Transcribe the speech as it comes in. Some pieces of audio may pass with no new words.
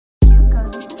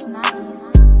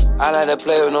I like to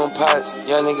play with them pots.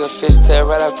 Young nigga fish tail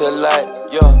right off the light.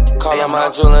 Yeah, call on my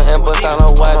jeweler and bust on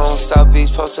a watch. On South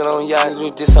Beach, posted on yacht.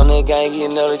 You this on that gang, you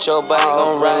know that your body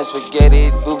gon' ride.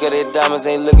 Spaghetti, Bugatti diamonds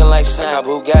ain't looking like shine. Got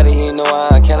Bugatti, he know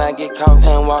I cannot get caught.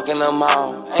 And walking the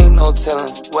mall, ain't no telling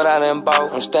what I done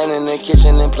bought. I'm standing in the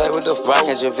kitchen and play with the rock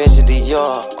at your Vinci, yeah.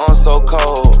 I'm so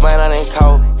cold, man, I ain't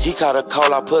cold. He caught a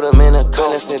cold, I put him in a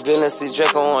coat. Billings,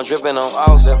 Draco on, dripping on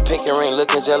off. The pinky ring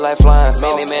looking just like flying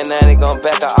sauce. Man, now they gon'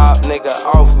 back a op nigga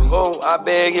off me. Oh, I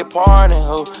beg your pardon.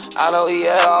 Oh, I know he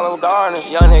had all them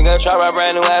gardens. Young nigga trap a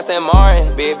brand new Aston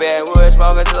Martin. Big bad wood,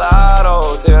 smoking gelato.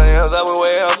 Till hills up with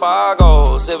Wells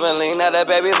Fargo. Sippin' lean out that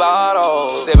baby bottle.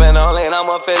 Sippin' on lean,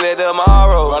 I'ma feel it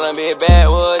tomorrow. Rollin' big bad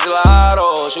wood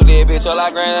gelato. Shoot that bitch up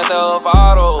like Grand Theft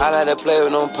Auto. I like to play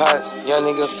with them pots. Young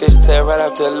nigga fish tail right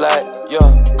off the light. Yeah,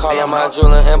 call on my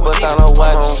jeweler and bust on a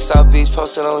watch. On South Beach,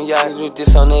 posted on yacht. You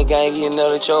this on that gang, you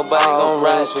know that your body gon'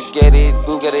 ride. Spaghetti,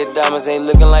 Bugatti diamonds ain't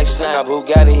looking like shine. Got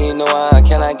Bugatti, he know I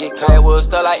cannot get caught. That wood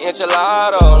stuck like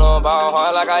enchilada. On ball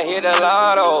hard like I hit a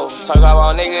lotto. Talk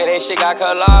about nigga, that shit got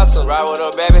colossal. Ride with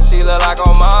a baby, she look like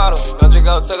a model. Country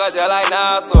go took her just like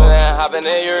Nassau. Then hop in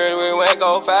the Erie, we went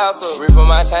go faster. Reef for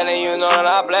my chain and you know that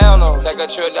I blame them. Take a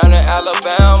trip down to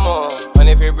Alabama.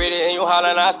 And if you breathe it and you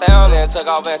hollin', I stand. Then took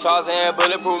off and Charles and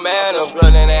bulletproof man. I'm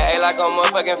blood in that A like a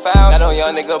motherfucking foul. Got no young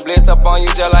nigga blitz up on you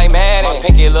just like Madden. My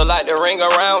pinky look like the ring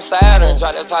around Saturn.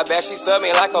 Drop the top back, she suck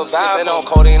me like a valve. Sippin' on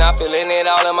codeine, I feelin' it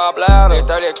all in my bladder.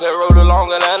 30 clip roller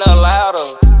longer than a ladder.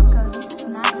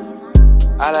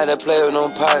 I like to play with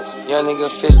them pots. Young nigga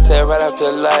fish tail right off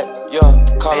the light. Yeah,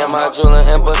 call on my jeweler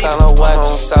and bust on a watch.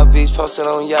 On South Beach, posted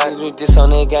on yacht. You this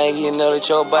on that gang, you know that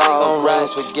your body gon' ride.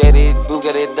 Spaghetti,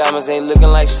 Bugatti diamonds ain't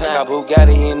looking like shine. Got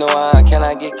Bugatti, he know I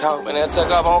cannot get caught. When they took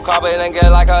up on carpet and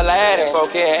get like a ladder.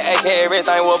 4K and AK,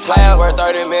 everything was plastic. Worth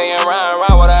 30 million round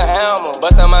with a hammer.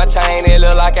 Bustin' my chain, it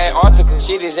look like Antarctica.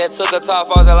 She just took a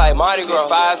top off like Mardi Gras.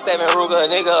 5'7"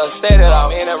 Ruger, nigga, set it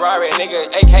off. In a Rari, nigga,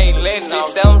 AK letting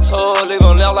off. 6'7" leave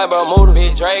him left like Bermuda.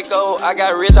 Big Draco, I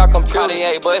got rich off computer. He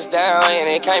ain't bust down and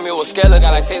it came in with skeleton.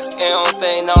 Got like 6 M's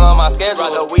saying all on my schedule.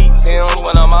 Brought the wheat Tim's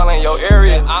when I'm all in your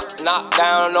area. I knocked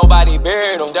down, nobody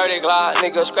buried them. Dirty Glock,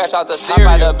 nigga, scratch out the cereal.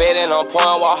 Hop out the bed and I'm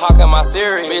pouring while hawking my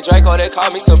cereal. Big Draco, they call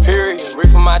me superior.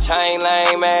 Reef for my chain,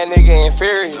 lame man, nigga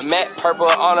inferior. Matte purple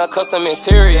on a custom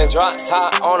interior. Drop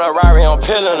top on a Rari, I'm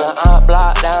pillin' her. I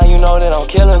block down, you know that I'm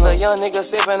killin' her. A young nigga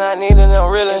sippin', I need it, I'm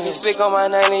reelin'. He speak on my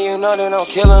name and you know that I'm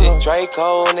killin' him.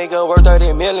 Draco, nigga, worth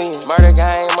 30 million. Murder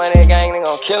gang, money gang, nigga,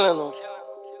 I'm killin' him.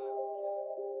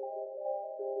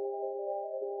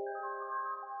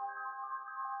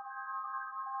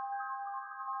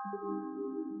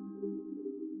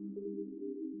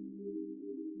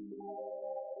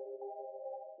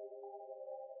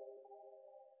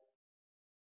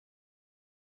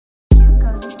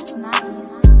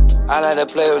 I like to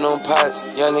play with them pots.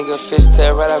 Young nigga fish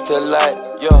tail right off the light.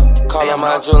 Yeah, call on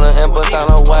my jeweler and bust on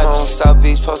a watch. On South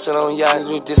Beach, posted on yacht.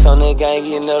 You this on that gang,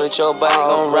 you know that your body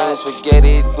gon' ride.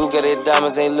 Spaghetti, Bugatti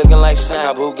diamonds ain't looking like shine.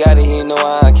 Got Bugatti, he know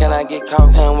I cannot get caught.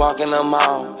 And walking the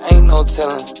mall, ain't no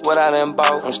telling what I done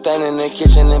bought. I'm standing in the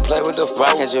kitchen and play with the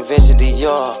rock at your Vinci,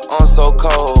 yeah. I'm so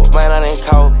cold, man, I ain't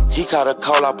cold. He caught a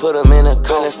cold, I put him in a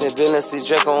coat. Billings,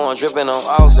 Draco on, dripping on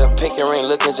off. The pinky ring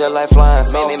looking just like flying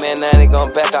sauce. Man, now they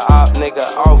gon' back a op nigga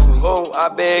off me. Oh,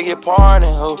 I beg your pardon.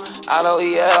 Oh, I know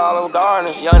he had all them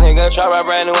gardens. Young nigga trap a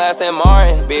brand new Aston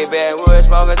Martin. Big bad wood,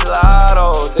 smoking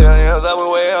gelato. Till hills up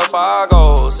with Wells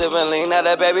Fargo. Sippin' lean out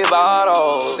that baby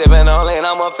bottle. Sippin' on lean,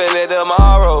 I'ma feel it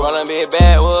tomorrow. Rollin' big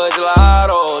bad wood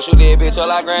gelato. Shoot that bitch up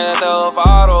like Grand Theft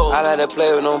Auto. I like to play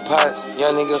with them pots.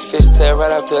 Young nigga fish tail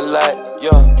right off the light.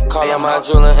 Yeah, call on my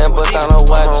jeweler and bust on a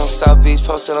watch. On South Beach,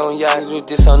 posted on yacht. You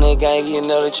this on that gang, you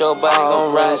know that your body gon'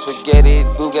 ride. Spaghetti,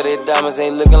 Bugatti diamonds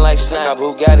ain't looking like shine. Got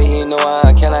Bugatti, he know I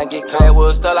cannot get caught. That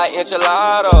wood stuck like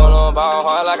enchilada. On ball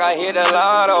hard like I hit a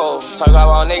lotto. Talk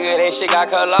about nigga, that shit got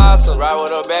colossal. Ride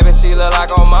with a baby, she look like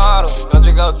a model.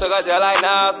 Country go took her just like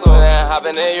Nassau. Then hop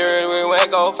in the Erie, we went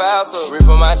go faster. Reef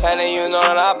for my chain and you know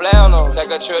that I blame them.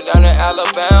 Take a trip down to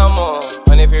Alabama.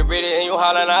 And if you breathe it and you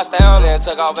hollin', I stand. Then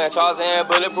took off and Charles and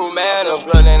bulletproof man. I'm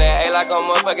blood in that A like a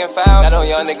motherfucking foul. Got no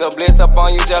young nigga blitz up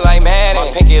on you just like Madden.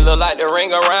 My pinky look like the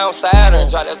ring around Saturn.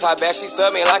 Drop the top back, she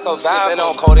suck me like a valve. Sippin'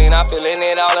 on codeine, I feelin'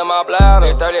 it all in my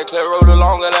bladder. 30 clip roller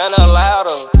longer than a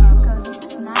ladder.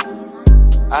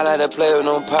 I like to play with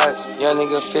them pots. Young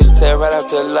nigga fish tail right off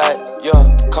the light. Yeah.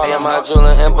 Callin' my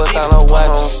jeweler and bust down a watch.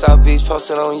 On South Beach,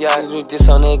 posted on yacht. You do this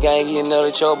on that gang, you know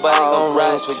that your body gon'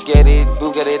 ride. Spaghetti,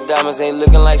 Bugatti diamonds ain't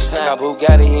looking like shine. Got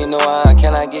Bugatti, you know I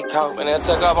cannot get caught. When it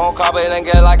took up on carpet and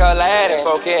get like a ladder.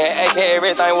 4K and AK,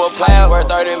 everything was plasma.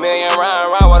 Worth 30 million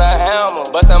round with a hammer.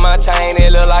 Bustin' my chain,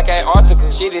 it look like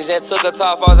Antarctica. She just took a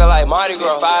top off like Mardi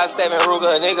Gras. 5'7"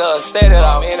 Ruger, nigga, set it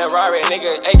off. In a Rari,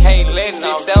 nigga, AK letting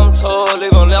off. 6'7"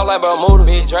 live on left like Bermuda.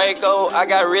 Big Draco, I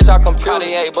got rich off computer.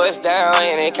 Cartier bust down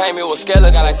and it came in with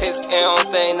skeleton. Got like 6 M's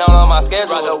sitting on my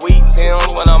schedule. Right the wheat Tim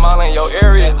when I'm all in your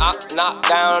area. I knock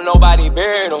down, nobody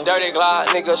buried them. Dirty Glock,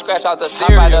 nigga, scratch out the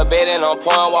cereal. I the bed and I'm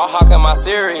pouring while hawking my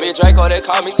cereal. Big Draco, they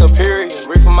call me superior.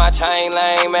 Reef for my chain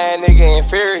lane, man, nigga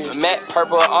inferior. Matte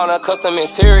purple on a custom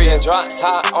interior. Drop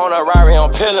top on a Rari,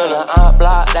 I'm peeling her. I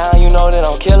block down, you know that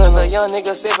I'm killing her. A young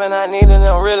nigga sipping, I need it,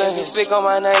 I'm reeling. You speak on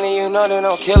my name and you know that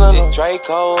I'm killing her.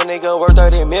 Draco, nigga, worth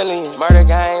 30 million. Murder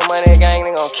gang, money gang,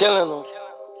 nigga, I'm killing them.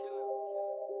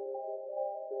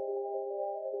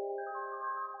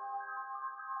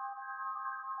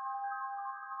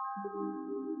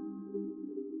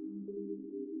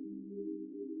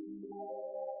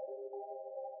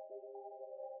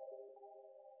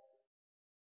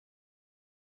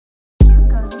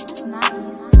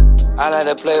 I like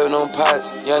to play with them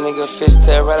pots. Young nigga fish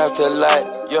tail right off the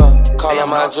light. Yo,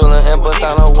 callin' my jeweler and bust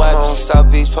down a watch. On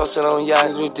South Beach, posted on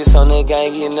yacht. You do this on that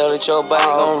gang, you know that your body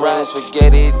gon' ride.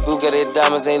 Spaghetti, Bugatti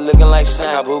diamonds ain't looking like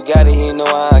shine. Got Bugatti, you know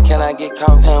I cannot get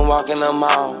caught. And walking the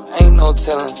mall, ain't no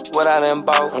telling what I done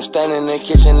bought. I'm standing in the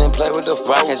kitchen and play with the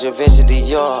fork. Rock at your Vinci,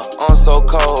 yo, I'm so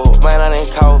cold. Man, I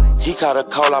done caught. He caught a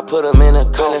cold, I put him in a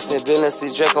coat. Business,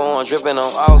 Draco on dripping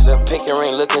on off. The pinky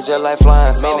ring looking just like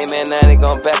flying sauce. Many man, now they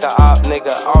gon' back a op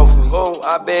nigga off me. Oh,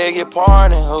 I beg your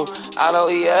pardon. Oh, I don't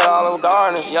eat at all of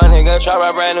gardens. Young nigga try my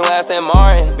brand new Aston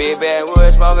Martin. Big bad wood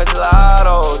smoking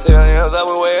gelato. Till hands up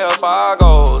with Wells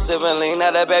Fargo. Sippin' lean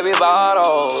out that baby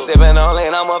bottle. Sippin' on lean,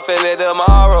 I'ma feel it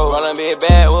tomorrow. Rollin' big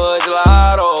bad wood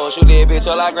gelato. Shoot this bitch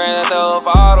up like Grand Theft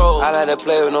Auto. I like to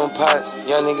play with them pots.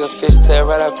 Young nigga fish tail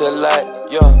right off the light.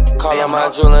 Yo, callin' my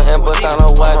jeweler and bust down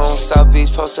a watch. On South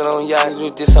Beach, posted on yacht.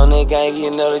 You do this on that gang, you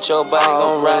know that your body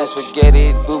gon' ride.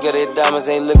 Spaghetti, Bugatti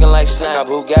diamonds ain't looking like shine. Got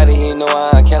Bugatti, you know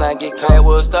I cannot get caught. That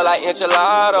wood stuff like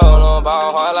enchilada. On ball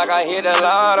hard like I hit a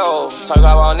lotto. Talk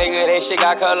about nigga, that shit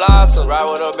got colossal. Ride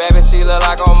with a baby, she look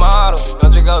like a model.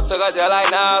 Country go took her just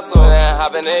like Nassau. Then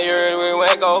hop in the Erie, we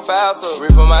went go faster.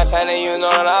 Reef for my chain and you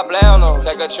know that I blame them.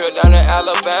 Take a trip down to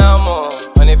Alabama.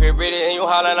 And if you're pretty and you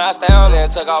hollin', I stand. Then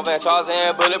took off and Charles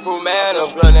and bulletproof man. I'm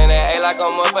blood in that A like a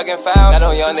motherfucking foul. Got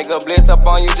no young nigga blitz up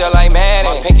on you just like Madden.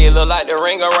 My pinky look like the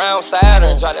ring around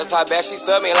Saturn. Drop the top back, she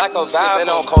suck me like a valve.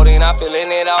 Sippin' on codeine, I feelin'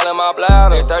 it all in my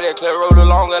bladder. 30 clip roller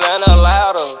longer than a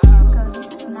ladder.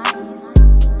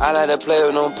 I like to play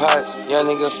with them pots. Young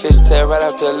nigga fish tail right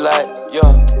off the light. Yo,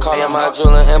 callin' my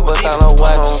jeweler and bust down a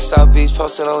watch. On South Beach,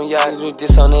 posted on yacht. You do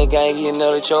this on that gang, you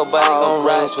know that your body gon'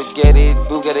 ride. Spaghetti,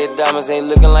 Bugatti diamonds ain't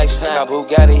looking like shine. Got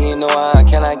Bugatti, you know I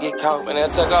cannot get caught. When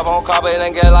it took up on carpet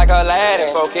and get like a ladder.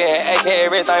 4K and AK,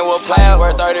 everything was plasma.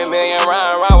 Worth 30 million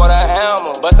round with a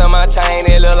hammer. Bustin' my chain,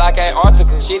 it look like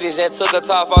Antarctica. She just took a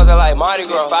top off like Mardi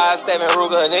Gras. 5'7"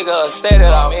 Ruger, nigga, set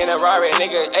it off. In a Rari,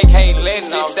 nigga, AK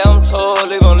letting off.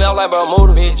 6'7" live on left like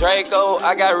Bermuda. Big Draco,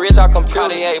 I got rich off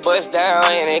computer. Cartier bust down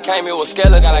and it came in with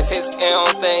skeleton. Got like 6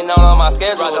 M's sitting on my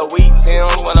schedule. Right the wheat Tim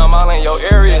when I'm all in your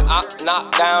area. I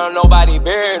knock down, nobody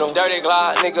buried them. Dirty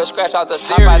Glock, nigga, scratch out the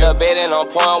cereal. I the bed and I'm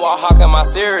pouring while hawking my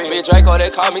cereal. Big Draco,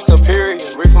 they call me superior.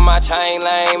 Reef for my chain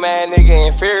lane, man, nigga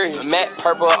inferior. Matte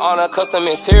purple on a custom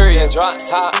interior. Drop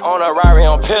top on a Rari,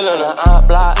 I'm peeling her. I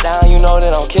block down, you know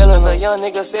that I'm killing her. A young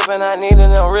nigga sippin', I need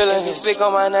it, I'm reeling. You speak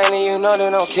on my name and you know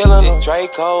that I'm killing her.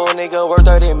 Draco, nigga, worth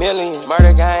 30 million.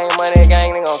 Murder gang, money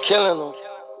gang, nigga, I'm killing them.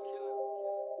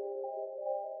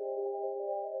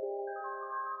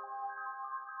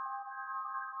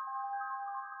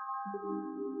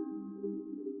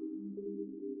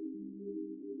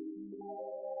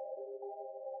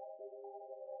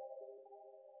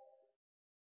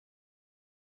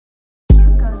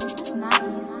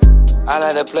 I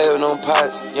like to play with them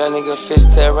pots. Young nigga fish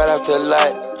tail right off the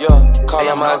light. Yo,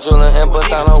 callin' my jeweler and bust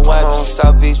down a watch. On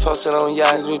South Beach, posted on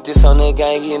yacht. You do this on that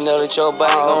gang, you know that your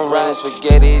body gon' ride.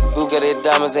 Spaghetti, Bugatti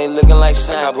diamonds ain't looking like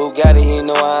shine. Got Bugatti, you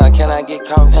know I cannot get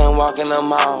caught. And walking the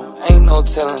mall, ain't no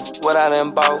telling what I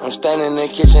done bought. I'm standing in the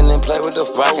kitchen and play with the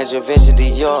fork. Rock at your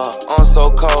Vinci, yo, I'm so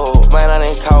cold. Man, I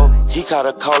done caught. He caught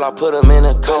a cold, I put him in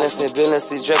a coat. Business,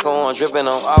 Draco on dripping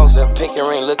on off. The pinky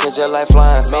ring looking just like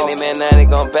flying sauce. Many man, now they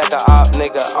gon' back a op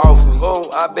nigga off me. Oh,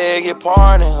 I beg your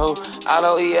pardon. Oh, I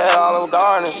don't eat eat at Olive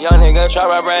Garden. Young nigga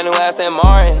trap a brand new Aston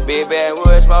Martin. Big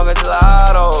backwoods, smoking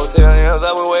gelato. Till hills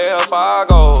up with Wells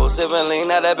Fargo. Sippin'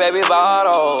 lean at that baby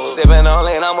bottle. Sippin' on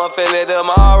lean, I'ma feel it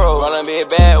tomorrow. Rollin' big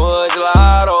backwoods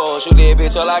gelato. Shoot that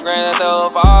bitch up like Grand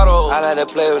Theft Auto. I like to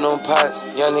play with them pots.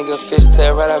 Young nigga fish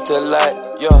tail right off the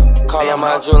light. Yo, call on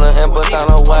my jeweler and bust on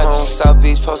a watch. On South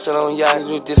Beach, posted on yacht.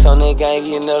 Do this on that gang,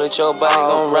 you know that your body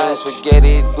gon' ride.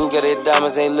 Spaghetti, Bugatti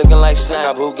diamonds ain't looking like shit.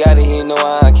 Got Bugatti, you know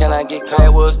I cannot get caught.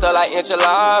 Wood stuff like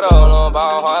enchilada. On ball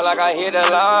hard like I hit a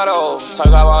lotto. Talk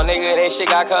about nigga, that shit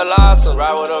got colossal.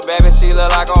 Ride with a baby, she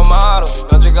look like a model.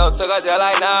 Country go took her just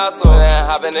like Nassau. Then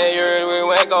hop in the Erie, we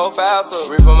went go faster.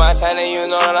 Reef for my China, you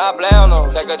know that I blame them.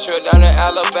 Take a trip down to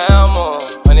Alabama.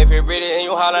 And if you breathe it and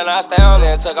you hollin', I stand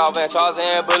there. Took off in Charles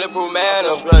and bulletproof man.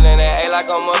 Blood in that A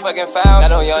like a motherfucking foul.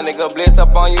 Got on young nigga blitz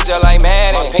up on you just like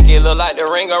Madden. My pinky look like the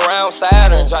ring around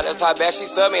Saturn. Drop the top back, she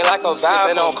suck me like a valve.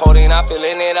 Sippin' on codeine, I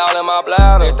feelin' it all in my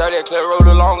bladder. 30 clip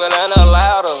roller longer than a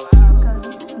ladder.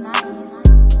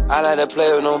 I like to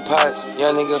play with them pots.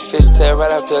 Young nigga fish tail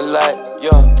right off the light. Yo,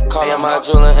 call on my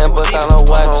jeweler and bust on a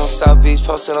watch. On South Beach,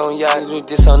 posted on yacht. Do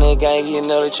this on that gang, you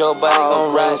know that your body gon'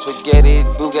 ride. Spaghetti,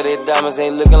 Bugatti diamonds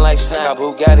ain't looking like shit. Got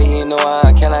Bugatti, you know I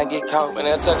cannot get caught. When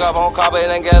they took up on carpet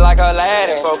and get like a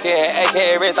ladder. Broke in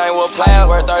AK, everything was plastic.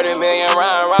 Worth 30 million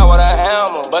round with a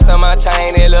hammer. Bustin' my chain,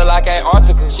 it look like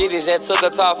Antarctica. She just took a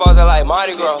top off like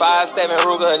Mardi Gras. 5'7"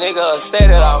 Ruger, nigga, set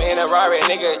it off. In a Rari,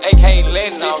 nigga, AK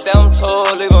letting off.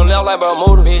 6'7" leave him left like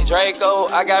Bermuda. Big Draco,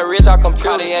 I got rich off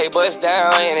computer. Yeah, bust down.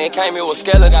 And it came here with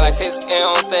skeleton. Got like 6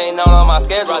 M's saying all on my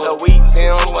schedule. Brought the wheat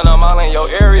Tim's when I'm all in your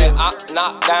area. I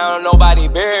knock down,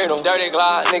 nobody buried them. Dirty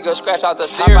Glock, nigga scratch out the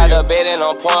cereal. Hop out the bed and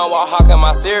I'm pouring while hawking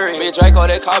my cereal. Big Draco,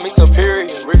 they call me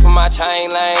superior. Reef for my chain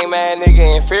lane, man,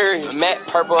 nigga inferior. Matte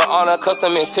purple on a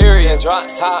custom interior. Drop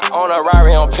top on a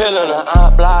Rari, I'm pillin' her. I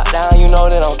block down, you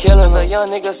know that I'm killin' her. A young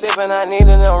nigga sippin', I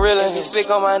need it, I'm reelin'. If you speak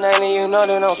on my name, then you know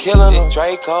that I'm killin' her.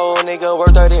 Draco, nigga,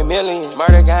 worth 30 million.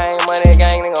 Murder gang, money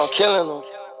gang, nigga, I'm killin' them.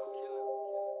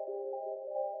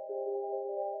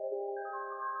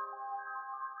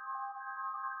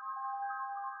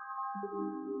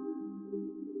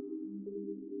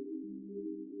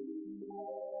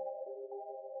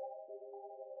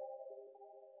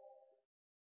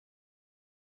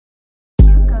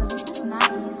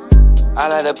 I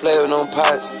like to play with them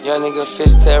pots. Young nigga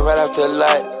fish tail right off the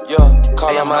light. Yo,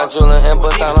 call on my jeweler and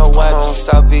bust on a watch. On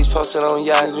South Beach, posted on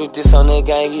yacht. Do this on that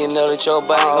gang, you know that your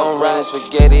body gon' ride.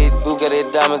 Spaghetti,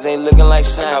 Bugatti diamonds ain't looking like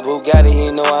shit. Got Bugatti,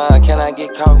 you know I cannot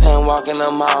get caught. And walking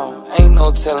the mall, ain't no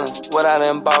telling what I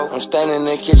done bought. I'm standing in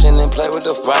the kitchen and play with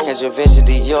the rock at your Vinci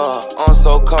Dior. I'm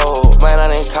so cold, man, I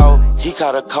done caught. He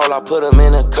caught a cold, I put him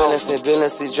in a coat.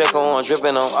 Billings, Draco on,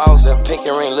 dripping on off. The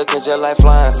pinky ring looking just like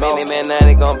flying sauce. Many man, now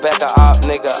they gon' back a op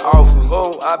nigga off me.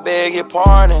 Oh, I beg your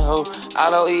pardon. Oh,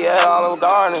 I don't eat at Olive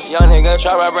Garden. Young nigga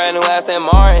trap a brand new Aston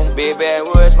Martin. Big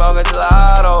backwoods, smoking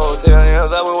gelato. Till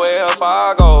hills up with Wells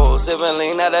Fargo. Sippin'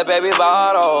 lean at that baby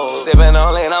bottle. Sippin'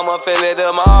 on lean, I'ma feel it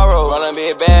tomorrow. Rollin'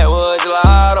 big backwoods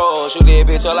gelato. Shoot that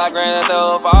bitch up like Grand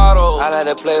Theft Auto. I like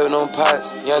to play with them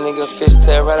pots. Young nigga fish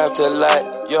tail right off the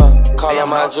light. Yo, call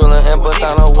on my jeweler and bust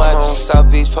on a watch. On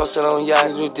South Beach, posted on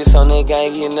yacht. Do this on that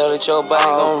gang, you know that your body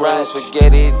gon' ride.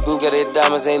 Spaghetti, Bugatti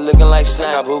diamonds ain't looking like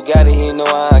shit. Got Bugatti, you know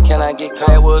I cannot get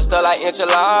caught. Wood stuff like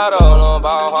enchilada. On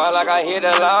ball hard like I hit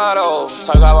a lotto.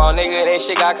 Talk about nigga, that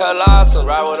shit got colossal.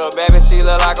 Ride with a baby, she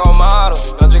look like a model.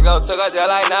 Country go took her just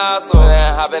like Nassau.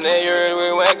 Then hop in the Erie,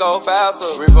 we went go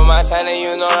faster. Reef for my China,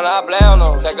 you know that I blame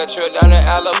them. Take a trip down to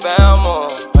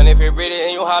Alabama. And if you breathe it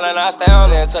and you hollin', I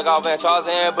stand there. Took off in Charles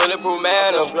and bulletproof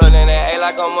man. Blood in that A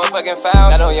like a motherfucking foul.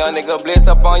 Got on young nigga blitz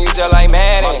up on you just like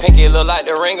Madden. My pinky look like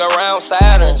the ring around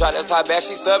Saturn. Drop the top back,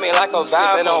 she suck me like a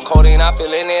valve. Sippin' on codeine, I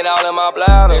feelin' it all in my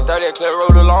bladder. 30 clip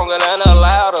roller longer than a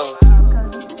ladder.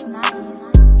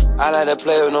 I like to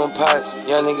play with them pots.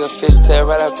 Young nigga fish tail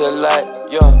right off the light.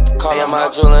 Yo, call on my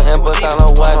jeweler and bust on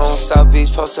a watch. On South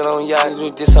Beach, posted on yacht.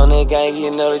 Do this on that gang, you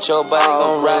know that your body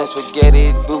gon' ride.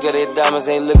 Spaghetti, Bugatti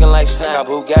diamonds ain't looking like shit. Got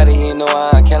Bugatti, you know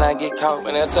I cannot get caught.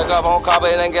 When they took up on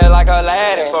carpet and get like a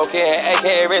ladder. Broke in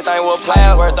AK, everything was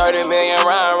plastic. Worth 30 million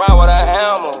round with a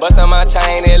hammer. Bustin' my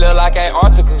chain, it look like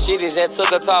Antarctica. She just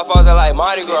took a top off like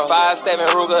Mardi Gras.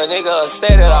 5'7" Ruger, nigga,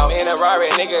 set it off. In a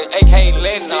Rari, nigga, AK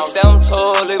letting off.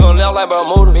 6'7" leave him left like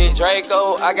Bermuda. Big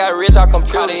Draco, I got rich off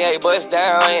computer. Yeah, bust down.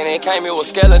 down, and it came here with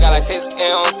skeleton. Got like 6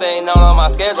 M's saying on my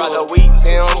schedule. Brought the wheat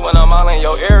Tim's when I'm all in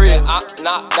your area. I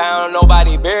knocked down,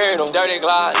 nobody buried them. Dirty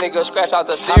Glock, nigga, scratch out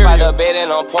the cereal. I by the bed and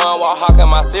I'm pouring while hawking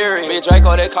my cereal. Big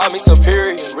Draco, they call me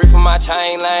superior. Reef from my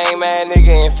chain lane, man,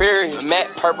 nigga inferior. Matte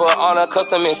purple on a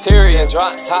custom interior.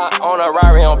 Drop top on a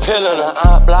Rari, I'm peeling her.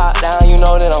 I block down, you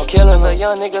know that I'm killing her. A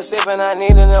young nigga sipping, I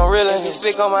need it, I'm reeling. You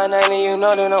speak on my name and you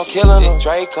know that I'm killing him.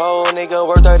 Draco, nigga,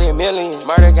 worth 30 million.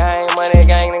 Murder gang, money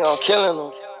gang, nigga, I'm killing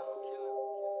them.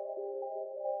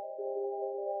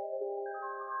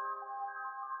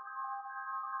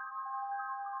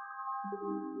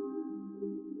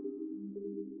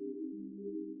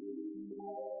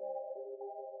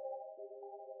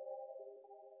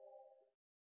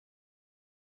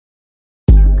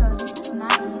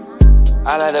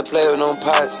 I like to play with them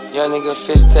pots. Young nigga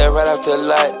fish tail right off the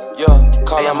light. Yo,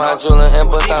 call on my jeweler and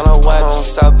bust on a watch. On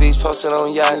South Beach, posted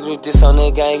on yacht. Do this on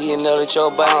that gang, you know that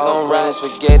your body gon' ride.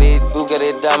 Spaghetti,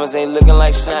 Bugatti diamonds ain't looking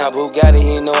like shit. Got Bugatti,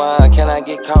 you know I cannot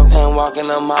get caught. And walking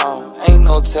the mall, ain't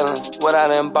no telling what I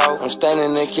done bought. I'm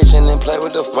standing in the kitchen and play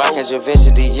with the rock. Catch your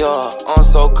Vinci, yo, I'm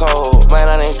so cold. Man,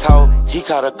 I done caught. He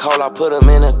caught a cold, I put him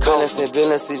in a coat.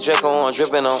 Business, Draco on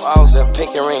dripping on off. The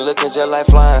pinky ring looking just like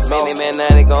flying sauce. Many man,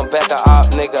 now they gon' back a op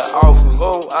nigga off me.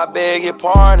 Oh, I beg your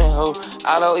pardon. Oh,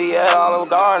 I don't eat at all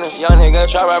them gardens. Young nigga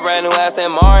try my brand new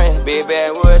Aston Martin. Big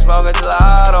bad wood, smoking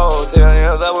gelato. Till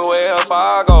hills up with Wells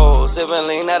Fargo. Sipping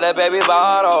lean out that baby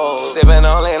bottle. Sipping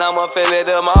on lean, I'ma feel it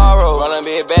tomorrow. Rollin'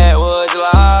 big bad wood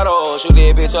gelato. Shoot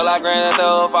that bitch up like Grand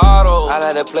Theft Auto. I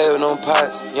like to play with them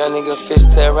pots. Young nigga fish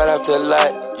tail right off the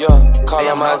light. Yo, call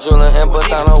on my jeweler and bust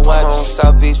on a watch. On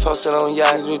South Beach, posted on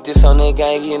yacht. Do this on that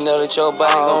gang, you know that your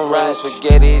body gon' ride.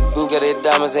 Spaghetti, Bugatti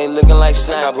diamonds ain't looking like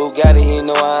shit. Got Bugatti, you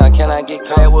know I cannot get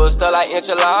caught. Wood stuff like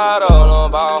enchilada.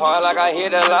 On ball hard like I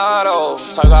hit a lotto.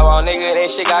 Talk about nigga, that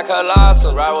shit got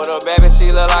colossal. Ride with a baby, she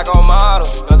look like a model.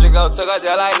 Country go took her just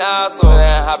like Nassau.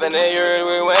 Then hop in the yard,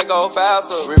 we went go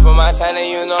faster. Reef from my chain and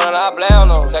you know that I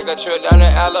blame them. Take a trip down to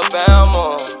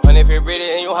Alabama. And if you're British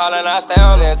and you hollin', I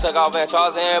stand. Then took off in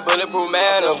Charles and bulletproof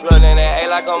man. Blood in that A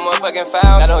like a motherfucking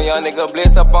foul. Got on young nigga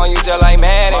blitz up on you just like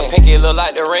Madden. My pinky look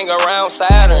like the ring around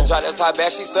Saturn. Drop the top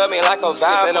back, she suck me like a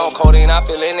valve. Sippin' on codeine, I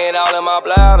feelin' it all in my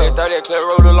bladder. 30 clip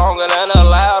roller longer than a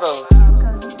ladder.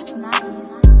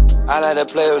 I like to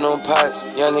play with them pots.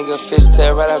 Young nigga fish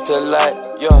tail right off the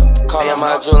light. Yo, call on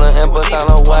my jeweler and bust on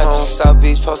a watch. On South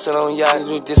Beach, posted on yacht.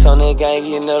 Do this on that gang,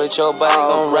 you know that your body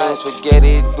gon' ride.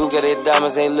 Spaghetti, Bugatti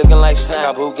diamonds ain't looking like shit.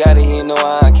 Got Bugatti, you know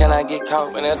I cannot get caught.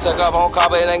 When they took up on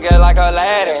carpet and get like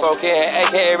Aladdin. Broke in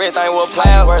AK, everything was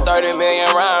plastic. Worth 30 million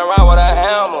round with a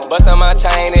hammer. Bustin' my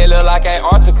chain, it look like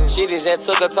Antarctica. She just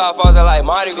took a top falls like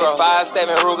Mardi Gras.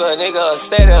 5'7" Ruger, nigga,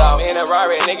 set it off. In a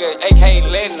Rari, nigga, AK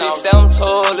letting off. 6'7"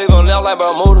 tall, live on left like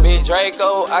Bermuda. Big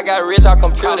Draco, I got rich off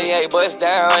computer. Yeah, bust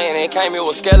down. And it came here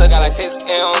with skeleton. Got like 6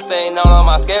 M's saying on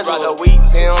my schedule. Brought the wheat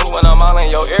Tim's when I'm all in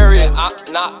your area. I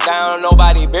knocked down,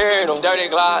 nobody buried them.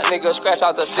 Dirty Glock, nigga, scratch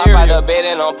out the cereal. I by the bed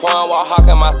and I'm pouring while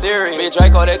hawking my cereal. Big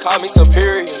Draco, they call me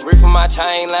superior. Reef from my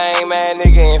chain lane, man,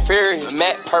 nigga inferior.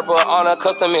 Matte purple on a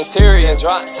custom interior.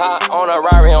 Drop top on a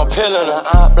Rari, I'm peeling her.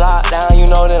 I block down, you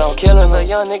know that I'm killing her. A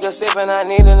young nigga sipping, I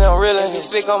need it, I'm reeling. You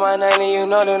speak on my name and you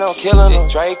know that I'm killing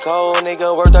him. Draco,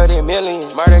 nigga, worth 30 million.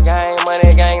 Murder gang, money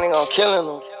gang, nigga, I'm killing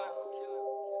them.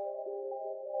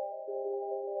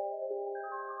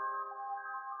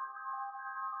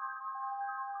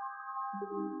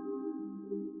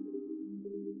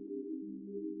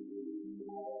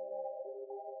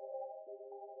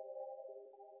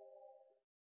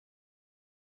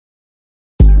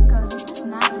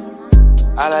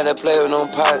 I like to play with them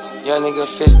pots. Young nigga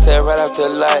fish tail right off the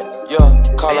light. Yo,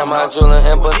 call on my jeweler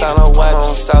and bust on a watch. On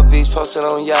South Beach, posted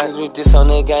on yacht. Do this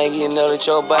on that gang, you know that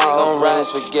your body gon' ride.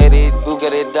 Spaghetti,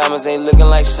 Bugatti diamonds ain't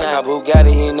looking like shit. Got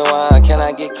Bugatti, you know I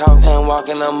cannot get caught. And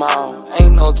walking the mall,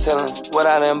 ain't no telling what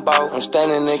I done bought. I'm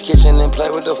standing in the kitchen and play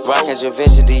with the rock. Catch your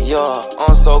Vinci, yo,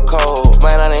 I'm so cold.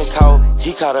 Man, I done caught.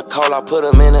 He caught a cold, I put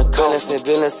him in a coat.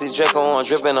 Business, Draco on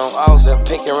dripping on off. The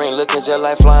pinky ring looking just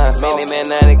like flying sauce. Many man,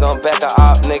 now they gon' back a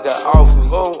op nigga off me.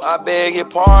 Oh, I beg your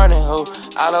pardon. Oh,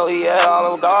 I don't eat at all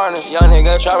them gardens. Young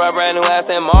nigga try my brand new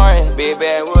Aston Martin. Big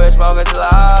bad wood, smoking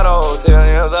gelato. Till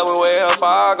hills up with Wells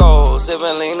Fargo.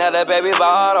 Sipping lean out that baby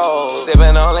bottle.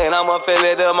 Sipping on lean, I'ma feel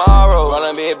it tomorrow.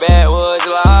 Rollin' big bad wood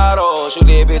gelato. Shoot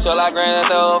that bitch up like Grand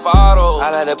Theft Auto. I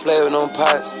like to play with them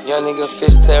pots. Young nigga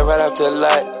fish tail right off the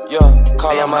light. Yeah,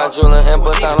 call on my jeweler and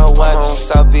bust down a watch. On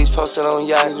South Beach, posted on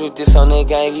yacht. Do this on that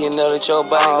gang, you know that your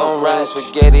body gon' ride.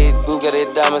 Spaghetti,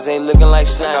 Bugatti diamonds ain't looking like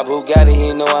shine. Got Bugatti,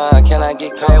 you know I cannot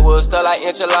get caught. Wood stuff like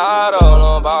enchilada.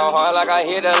 On ball hard like I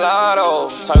hit a lotto.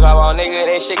 Talk about nigga,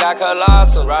 that shit got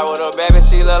colossal. Ride with a baby,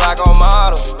 she look like a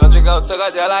model. Country go took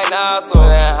her just like Nassau.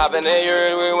 Then hop in the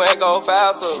Erie, we went go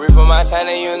faster. Reef for my chain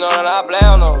and you know that I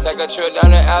blame them. Take a trip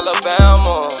down to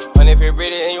Alabama. And if you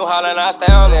breathe it and you hollin', I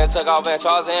stand there. Took off in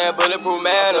Charles and bulletproof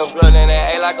man. Blood in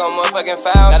that A like a motherfucking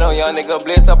foul. Got on young nigga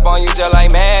blitz up on you just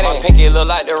like Madden. My pinky look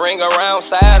like the ring around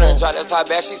Saturn. Drop the top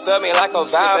back, she suck me like a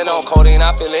valve. Sippin' on codeine, I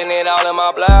feelin' it all in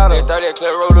my bladder. 30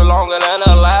 clip roller longer than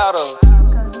a ladder.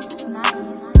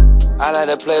 I like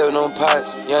to play with them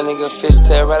pots. Young nigga fish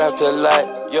tail right off the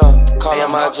light. Yeah, call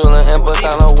on my jeweler and bust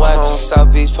down a watch. On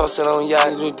South Beach, posted on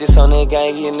yacht. Do this on that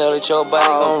gang, you know that your body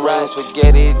gon' ride.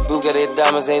 Spaghetti, Bugatti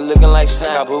diamonds ain't looking like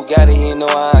shine. Got Bugatti, you know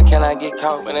I cannot get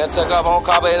caught. When they took up on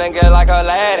carpet and get like a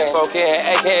ladder. Broke in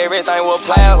AK, everything was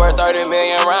plastic. Worth 30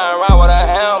 million round with a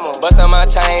hammer. Bustin' my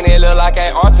chain, it look like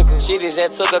Antarctica. She just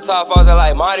took a top off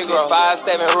like Mardi Gras.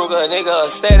 5'7" Ruger, nigga,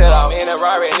 set it off. In a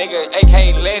Rari, nigga,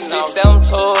 AK letting off.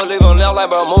 6'7" leave him left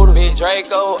like Bermuda. Big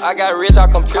Draco, I got rich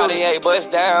off computer. Ain't bust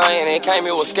down. And it came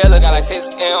in with skeleton. Got like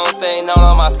 6 M's sitting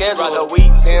on my schedule. Brought the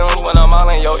wheat Tim's when I'm all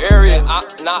in your area. I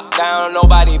knock down,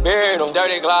 nobody buried them.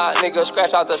 Dirty Glock, nigga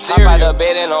scratch out the cereal. Hop out the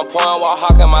bed and I'm pouring while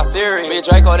hawking my cereal. Big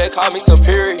Draco, they call me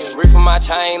superior. Reef for my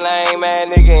chain, lame man,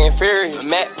 nigga inferior.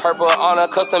 Matte purple on a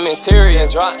custom interior.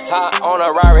 Drop top on a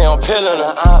Rari, I'm peeling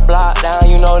her. I block down,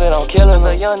 you know that I'm killing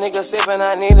her. A young nigga sipping,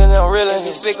 I need it, I'm reeling.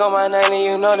 You speak on my name and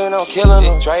you know that I'm killing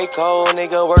her. Draco,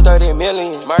 nigga worth 30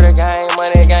 million. Murder gang,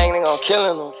 money gang, nigga, I'm killing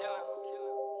them.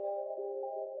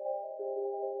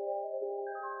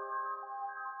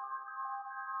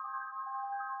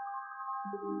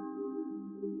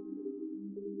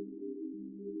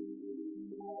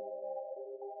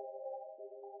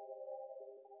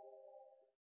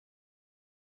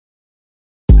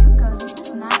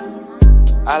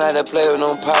 I like to play with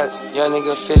them pots. Young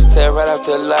nigga fish tail right off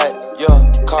the light. Yeah,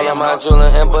 call on my jeweler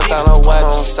and bust down a watch.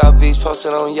 On South Beach,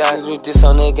 posted on yacht. Do this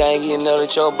on that gang, you know that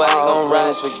your body gon'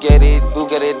 ride. Spaghetti,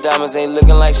 Bugatti diamonds ain't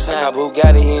looking like shine. Got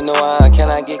Bugatti, you know I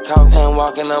cannot get caught. And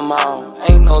walking the mall,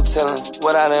 ain't no telling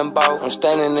what I done bought. I'm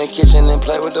standing in the kitchen and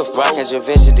play with the rock at your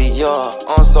Vinci Dior.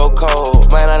 I'm so cold,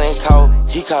 man, I done caught.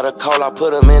 He caught a cold, I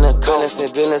put him in a coat.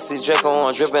 Business, Draco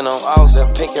on, dripping on off. The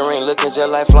pinky ring looking just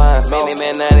like flying sauce. Many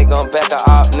man, now they gon' back a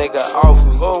op nigga off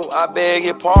me. Oh, I beg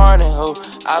your pardon. Oh,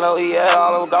 I don't eat at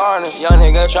all them gardens. Young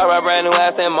nigga try my brand new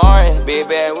Aston Martin. Big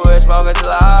bad wood, smoking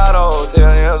gelato. 10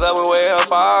 hills up with Wells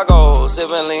Fargo.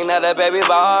 Sippin' lean out that baby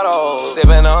bottle.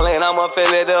 Sippin' on lean, I'ma feel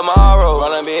it tomorrow.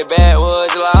 Rollin' big bad wood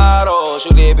gelato.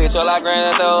 Shoot that bitch up like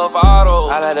Grand Theft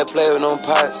Auto. I like to play with them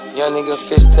pots. Young nigga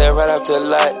fish tail right off the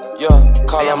light. Yeah,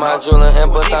 call on my jeweler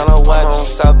and bust down a watch. On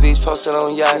South Beach, posted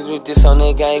on yacht. Do this on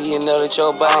that gang, you know that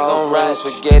your body gon' ride.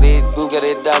 Spaghetti,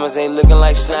 Bugatti diamonds ain't looking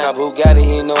like shine. Got Bugatti,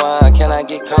 you know I cannot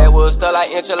get caught. Wood stuff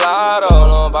like enchilada.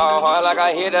 On ball hard like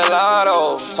I hit a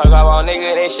lotto. Talk about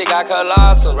nigga, that shit got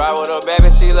colossal. Ride with a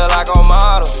baby, she look like a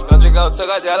model. Country go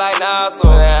took her just like Nassau.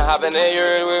 Then hop in the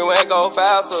Erie, we went go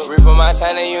faster. Reef for my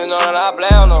chain and you know that I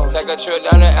blame them. Take a trip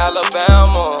down to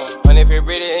Alabama. And if you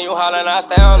breathe it and you hollin', I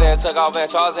stand there. Took off in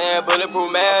Charles and bulletproof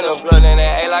man. Blood in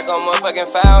that A like a motherfucking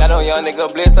foul. Got on young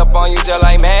nigga blitz up on you just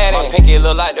like Madden. My pinky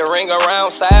look like the ring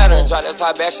around Saturn. Drop the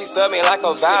top back, she suck me like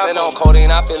a valve. Sippin' on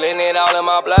codeine, I feelin' it all in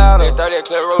my bladder. 30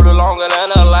 clip roller longer than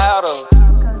a ladder.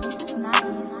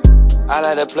 I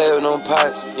like to play with them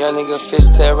pots. Young nigga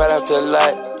fish tail right off the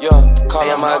light. Yeah, call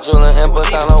on my jeweler and bust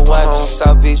down a watch. On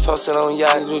South Beach, posted on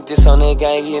yacht. Do this on that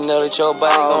gang, you know that your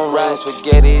body gon' ride.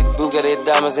 Spaghetti, Bugatti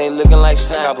diamonds ain't looking like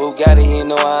shine. Got Bugatti, you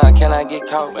know I cannot get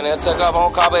caught. When they took up on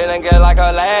carpet and get like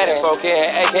a ladder. Broke in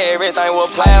AK, everything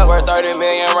was plastic. Worth 30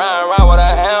 million round with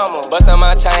a hammer. Bustin'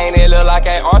 my chain, it look like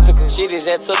Antarctica. She just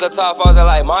took a top off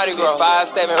like Mardi Gras.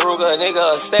 5'7" Ruger,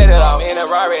 nigga, set it off. In a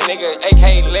Rari, nigga,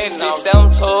 AK letting off.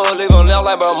 6'7" leave him left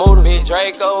like Bermuda. Big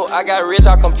Draco, I got rich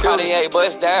off computer. Ain't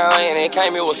bust down. And it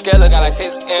came in with skeleton. Got like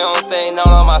 6 M's sitting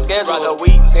on my schedule. Brought the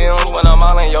wheat Tim's when I'm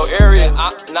all in your area. I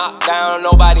knock down,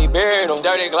 nobody buried them.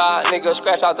 Dirty Glock, nigga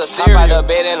scratch out the cereal. Hop out the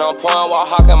bed and I'm pouring while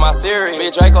hawking my cereal.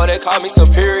 Big Draco, they call me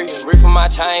superior. Reef for my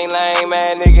chain, lame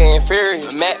man, nigga inferior.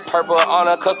 Matte purple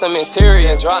on a custom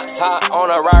interior. Drop top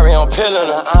on a Rari, I'm peeling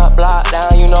her. I block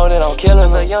down, you know that I'm killing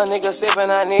her. A young nigga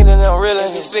sipping, I need it, I'm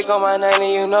reeling. You speak on my name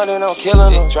and you know that I'm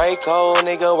killing her. Draco,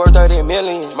 nigga worth 30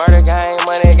 million. Murder gang,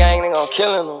 money gang, nigga, I'm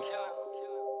killing them.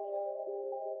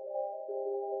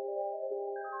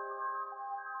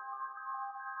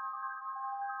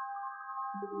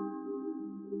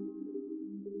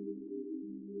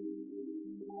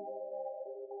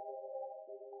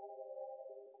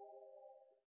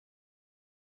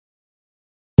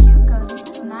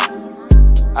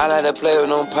 I like to play with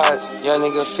them pots. Young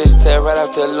nigga fish tail right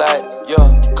off the light.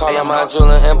 Callin' my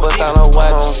jeweler and bust on a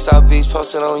watch. On South Beach,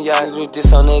 posted on yacht. Do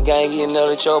this on the gang, you know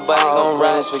that your body gon'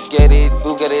 ride. Spaghetti,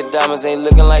 Bugatti diamonds ain't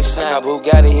looking like shit. Got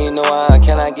Bugatti, you know I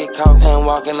cannot get caught. And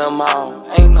walking the mall,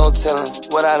 ain't no telling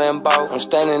what I done bought. I'm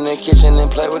standing in the kitchen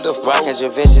and play with the rock. Catch your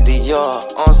Vinci,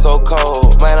 I'm so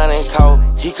cold, man, I done caught.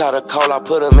 He caught a cold, I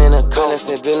put him in a coat.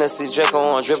 Business, Draco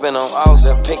on, dripping on off.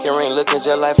 The pinky ring looking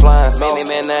just like flying sauce. Many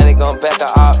man, now they gon' back a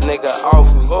op nigga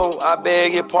off me. Oh, I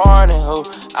beg your pardon. Oh,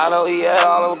 I don't eat at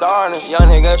all them gardens. Young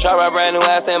nigga try my brand new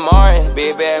Aston Martin.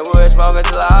 Big bad wood, smoking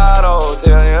gelato.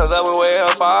 Till hills up with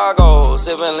Wells Fargo.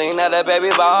 Sippin' lean out that baby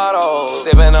bottle.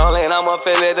 Sippin' on lean, I'ma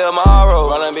feel it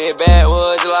tomorrow. Rollin' big bad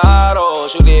wood gelato.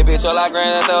 Shoot this bitch up like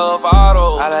Grand Theft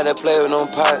Auto. I like to play with them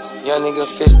pots. Young nigga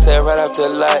fish tail right off the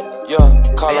light.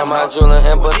 Callin' my jeweler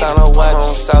and bust on a watch.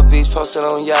 On South Beach, posted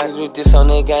on yacht. Do this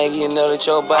on the gang, you know that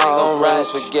your body gon' ride.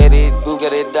 Spaghetti,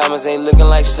 Bugatti diamonds ain't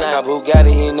looking like shit. Got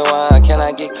Bugatti, you know I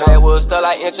cannot get caught. Wood stuff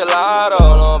like enchilada.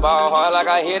 Ball hard like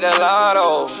I hit a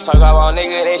lotto. Talk about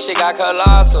nigga, that shit got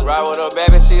colossal. Ride with a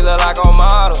baby, she look like a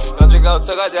model. Country go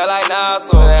took her just like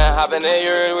Nassau. Then hop in the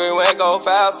Urine, we went go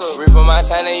faster. Reef for my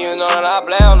China, you know that I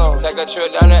blame them. Take a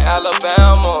trip down to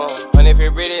Alabama. And if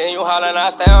you're pretty and you hollin',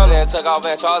 I stand. Then took off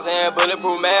in Charles and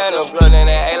bulletproof man. Blood in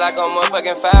that A like a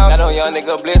motherfucking foul. Got on young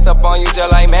nigga blitz up on you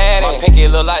just like Madden. My pinky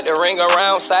look like the ring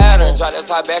around Saturn. Drop the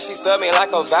top back, she suck me like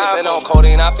a valve. Sippin' on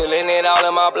codeine, I feelin' it all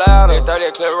in my bladder.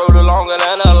 30 clip roller longer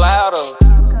than a ladder.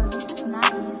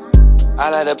 I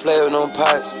like to play with them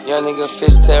pots. Young nigga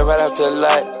fish tail right off the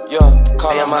light.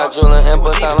 Callin' my jeweler and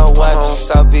bust on a watch. On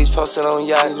South Beach, posted on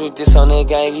yacht. Do this on the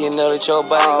gang, you know that your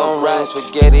body gon' ride.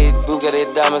 Spaghetti, Bugatti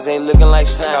diamonds ain't looking like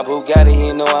shit. Got Bugatti,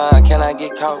 you know I cannot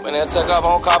get caught. When they took up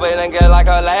on carpet and get like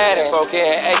Aladdin. Broke in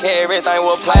AK, everything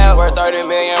was plastic. Worth 30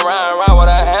 million round with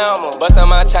a hammer.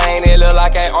 Bustin' my chain, it look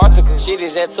like Antarctica. She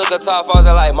just took a top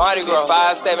faucet like Mardi Gras.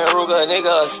 5'7" Ruger,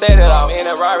 nigga, set it off. In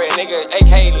a Rari, nigga,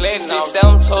 AK letting off.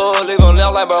 6'7" tall, live on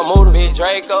left like Bermuda. Big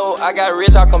Draco, I got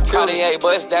rich off computer. Yeah,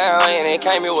 bust down and it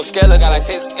came here with skeleton. Got like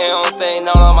 6 M's sitting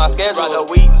on my schedule. Brought the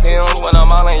wheat Tim's when I'm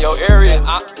all in your area.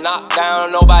 I knock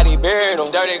down, nobody buried them.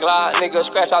 Dirty Glock, nigga,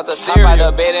 scratch out the cereal. I by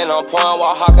the bed and I'm pouring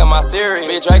while hawking my cereal.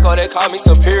 Big Draco, they call me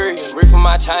superior. Reef for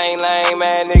my chain, lame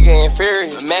man, nigga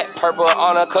inferior. Matte purple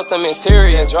on a custom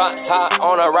interior. Drop top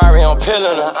on a Rari, I'm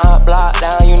pillin' her. I block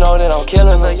down, you know that I'm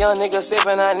killin' her. A young nigga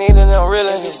sippin', I need it, I'm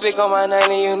reelin'. You speak on my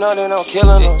name and you know that I'm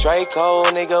killin' her. Draco,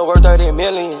 nigga, worth 30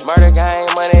 million. Murder gang,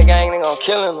 money gang, nigga, I'm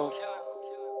killin' them.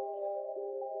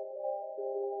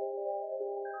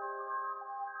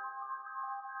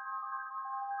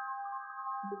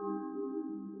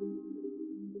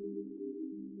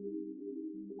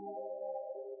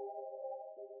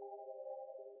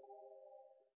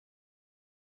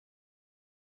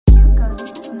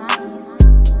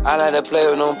 I like to play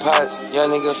with them pots. Young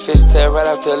nigga fish tail right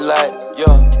off the light.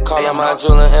 Callin' my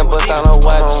jeweler and bust on a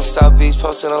watch. On South Beach,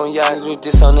 posted on yacht. Do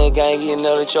this on the gang, you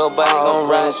know that your body gon'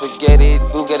 ride. Spaghetti,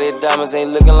 Bugatti diamonds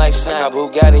ain't looking like shit. Got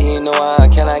Bugatti, you know I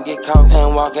cannot get caught.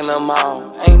 And walking the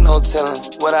mall, ain't no telling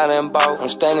what I done bought. I'm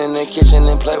standing in the kitchen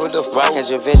and play with the rock. Catch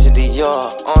your Vinci,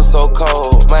 I'm so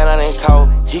cold, man, I done caught.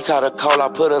 He caught a cold, I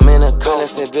put him in a coat.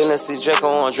 Business, Draco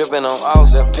on, dripping on off.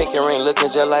 The pinky ring looking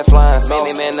just like flying sauce.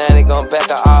 Many man, now they gon' back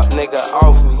a op nigga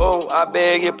off me. Oh, I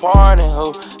beg your pardon. Oh,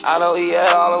 I don't eat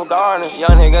at all them gardens.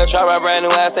 Young nigga try my brand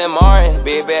new Aston Martin.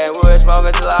 Big bad wood,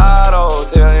 smoking gelato.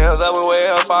 Till hills up with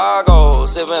Wells Fargo.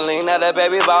 Sippin' lean out that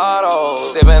baby bottle.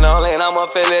 Sippin' on lean,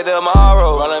 I'ma feel it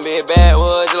tomorrow. Rollin' big bad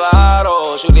wood gelato.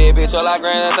 Shoot this bitch up like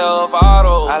Grand Theft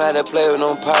Auto. I like to play with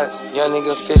them pots. Young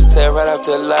nigga fish tail right off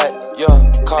the light.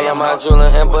 Callin' my jeweler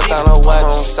and bust on a watch.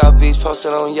 On South Beach,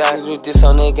 posted on yacht. Do this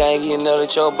on the gang, you know that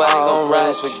your body gon'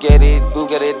 ride. Spaghetti,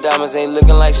 Bugatti diamonds ain't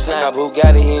looking like shit. Got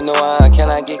Bugatti, you know I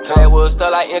cannot get caught. Wood stuff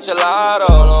like enchilada.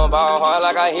 Ball hard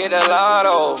like I hit a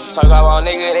lotto. Talk about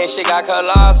nigga, that shit got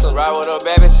colossal. Ride with a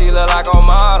baby, she look like a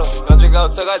model. Country go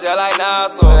took her just like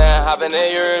Nassau. Then hop in the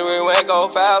Urine, we went go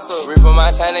faster. Reef for my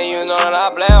China, you know that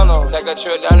I blame them. Take a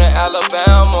trip down to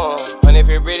Alabama. And if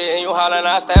you're pretty and you hollin',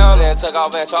 I stand. Then took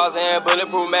off in Charles and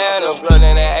bulletproof man. Blood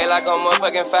in that A like a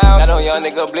motherfucking foul. Got on young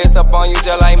nigga blitz up on you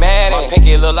just like Madden. My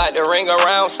pinky look like the ring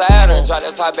around Saturn. Drop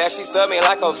the top back, she suck me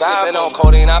like a valve. Sippin' on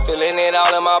codeine, I feelin' it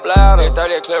all in my bladder.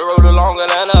 30 clip roller longer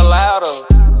than a ladder.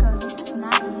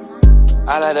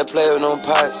 I like to play with them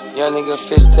pots. Young nigga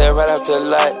fish tail right off the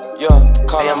light. Yeah,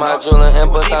 callin' my jeweler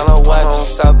and bust down a watch. On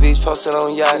South Beach, posted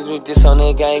on yacht. You do this on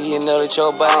that gang, you know that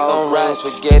your body gon' ride.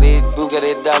 Spaghetti,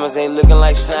 Bugatti diamonds ain't looking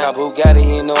like shit. Got Bugatti,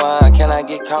 you know I cannot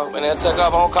get caught. When they took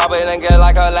up on carpet and get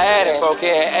like a ladder. Spoke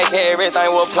in AK, everything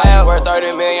was planned. Worth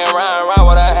 30 million round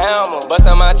with a hammer.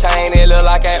 Bustin' my chain, it look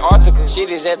like Antarctica. She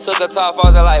just took a top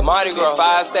frozen like Mardi Gras.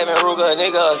 5'7" Ruger,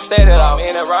 nigga, set it off.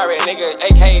 In a Rari, nigga,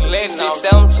 AK letting off.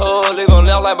 6'7" leave him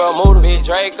left like Bermuda. Big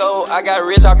Draco, I got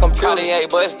rich off computer.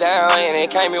 Ain't bust down, and it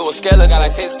came here with skeleton. Got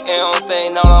like 6 M's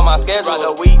sitting on my schedule. Brought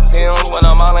the wheat Tim when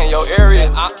I'm all in your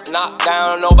area. I knock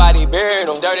down, nobody buried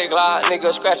them. Dirty Glock,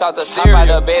 nigga, scratch out the cereal. Hop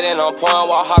out the bed and I'm pouring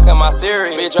while hawking my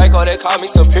cereal. Big Draco, they call me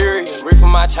superior. Reef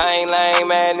from my chain, lame,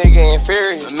 man, nigga,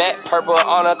 inferior. Matte purple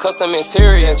on a custom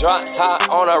interior. Drop top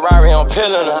on a Rari, I'm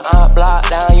peeling her. I block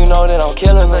down, you know that I'm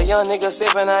killing her. A young nigga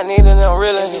sipping, I need it, I'm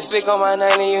reeling. You speak on my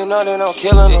name, and you know that I'm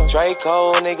killing her.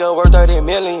 Draco, nigga, worth 30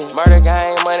 million. Murder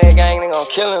gang, money gang, nigga, I'm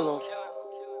killing them.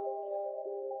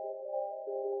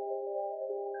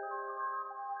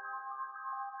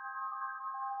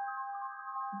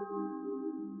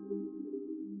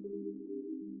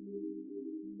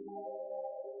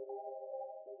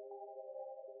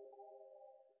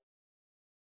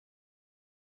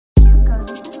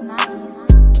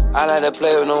 I like to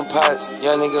play with them pots.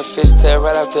 Young nigga fish tail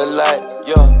right off the light.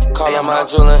 Yeah, callin' my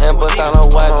jeweler and bust down a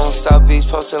watch. On South Beach,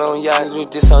 posted on yacht. You do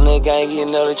this on that gang, you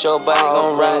know that your body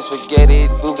gon' ride. Spaghetti,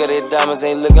 Bugatti diamonds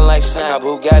ain't looking like shit. Got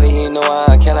Bugatti, you know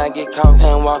I cannot get caught.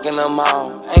 And walking the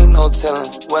mall, ain't no telling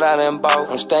what I done bought.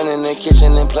 I'm standing in the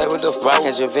kitchen and play with the rock.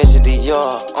 Catch your Vinci, yeah,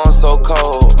 I'm so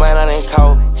cold. Man, I done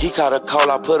caught. He caught a cold,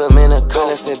 I put him in a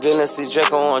coat. Business,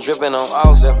 Draco on, dripping on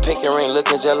off. The pinky ring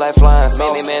looking just like flying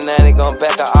sauce. Many man, now they gon'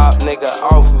 back a op nigga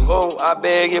off me. Oh, I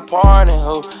beg your pardon.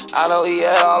 Oh, I know he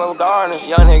had all them gardeners.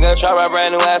 Young nigga try my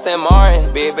brand new Aston Martin.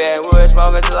 Big bad wood,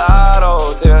 smoking gelato.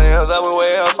 Sipping hills up with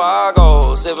Wells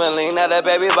Fargo. Sipping lean out that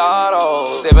baby bottle.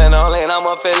 Sipping on lean,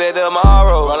 I'ma feel it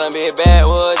tomorrow. Rollin' big bad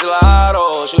wood gelato.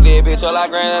 Shoot that bitch up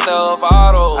like Grand Theft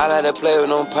Auto. I like to play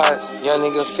with them pots. Young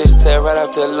nigga fish tail right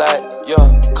off the light. Yeah,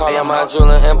 callin' my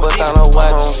jeweler and bust down a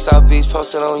watch. On South Beach,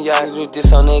 posted on yacht. You do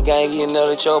this on that gang, you know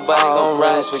that your body gon'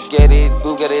 ride. Spaghetti,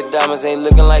 Bugatti diamonds ain't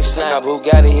looking like shit. Got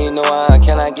Bugatti, you know I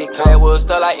cannot get caught. That wood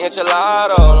stuff like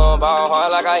enchilada. On ball hard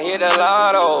like I hit a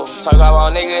lotto. Talk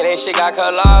about nigga, that shit got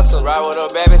colossal. Ride with a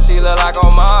baby, she look like a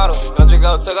model. Country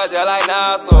go took her just like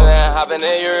Nassau. Then hop in the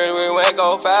urine, we went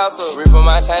go faster. Reef from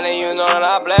my chain, and you know that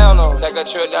I blame them. Take a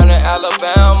trip down to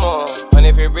Alabama. And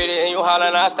if you're pretty and you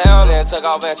hollin', I stand. Then took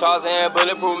off in Charles and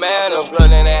bulletproof man. Blood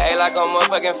in that A like a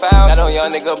motherfucking foul. Got on young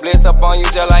nigga blitz up on you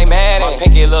just like Madden. My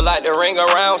pinky look like the ring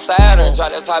around Saturn. Drop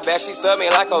the top back, she sub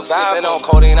me like a valve. Sippin' on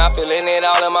codeine, I feelin' it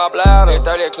all in my bladder.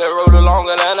 30 clip roller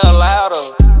longer than a ladder.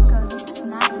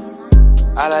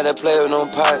 I like to play with them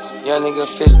pots. Young nigga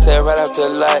fish tail right off the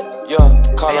light. Yeah,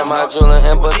 callin' my jeweler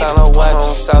and bust down a watch.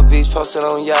 On South Beach, posted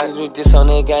on yacht. You do this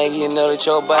on that gang, you know that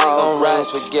your body gon' ride.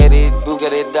 Spaghetti,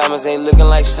 Bugatti diamonds ain't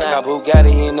looking like shit. Got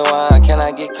Bugatti, you know I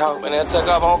cannot get caught. When they took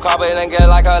up on carpet and get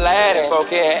like a ladder.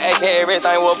 Spoke in AK,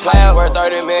 everything was planned. Worth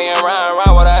 30 million round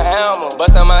with a hammer.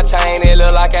 Bustin' my chain, it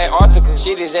look like Antarctica.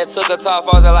 She just took a top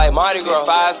frozen like Mardi Gras.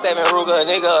 5'7" Ruger,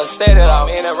 nigga, set it off.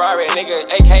 In a Rari, nigga,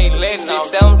 AK letting off.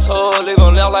 6'7" leave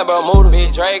him left like Bermuda.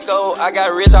 Big Draco, I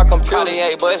got rich off computer.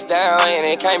 Ain't bust down, and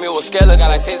it came here with skeleton. Got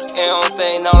like 6 M's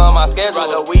sitting on my schedule. Brought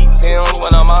the wheat Tim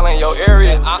when I'm all in your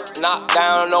area. I knock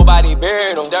down, nobody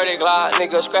buried them. Dirty Glock,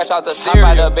 nigga, scratch out the cereal.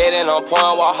 Hop out the bed and I'm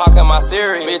pouring while hawking my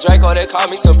cereal. Big Draco, they call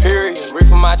me superior. Reef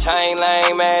from my chain,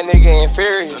 lame, man, nigga,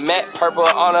 inferior. Matte purple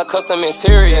on a custom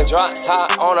interior. Drop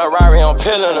top on a Rari, I'm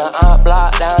peeling her. I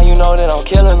block down, you know that I'm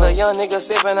killing her. A young nigga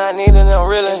sipping, I need it, I'm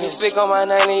reeling. You speak on my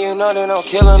name, and you know that I'm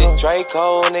killing her.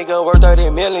 Draco, nigga, worth 30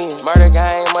 million. Murder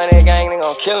gang, money gang, nigga,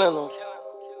 I'm killing them.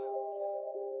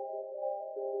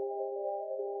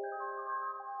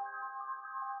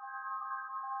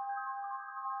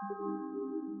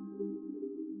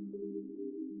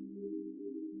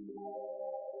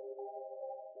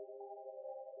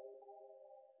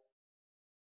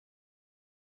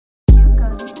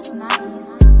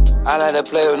 I like to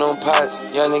play with them pots.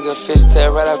 Young nigga fish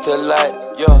tail right off the light.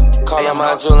 Yeah, callin'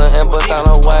 my jeweler and bust down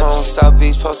a watch. On South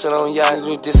Beach, posted on yacht.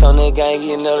 You do this on that gang,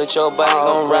 you know that your body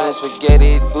gon' ride.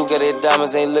 Spaghetti, Bugatti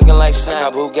diamonds ain't looking like shit.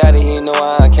 Got Bugatti, you know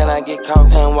I cannot get caught.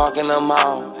 And walking the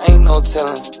mall, ain't no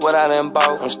telling what I done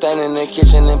bought. I'm standing in the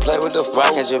kitchen and play with the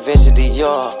rock. Catch your Vinci, yeah,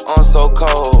 I'm so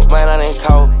cold. Man, I done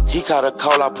caught. He caught a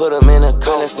cold, I put him in a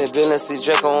coat. Business,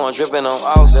 Draco on, dripping on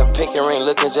off. The pinky ring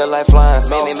looking just like flying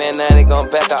sauce. Many man, now they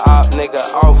gon' back a op nigga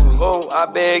off me. Oh, I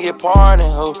beg your pardon.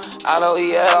 Oh, I know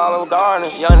he had all Olive Garden.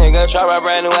 Young nigga trap a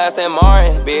brand new Aston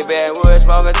Martin. Big backwoods,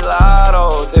 smoking gelato.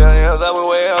 10 hills up with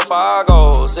Wells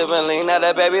Fargo. Sippin' lean out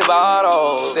that baby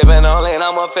bottle. Sippin' on lean,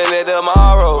 I'ma feel it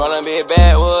tomorrow. Rollin' big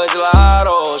backwoods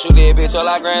gelato. Shoot this bitch up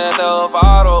like Grand Theft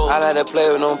Auto. I like to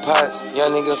play with them pots.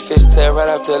 Young nigga fish tail right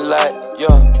off the light. Yo,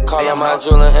 call on my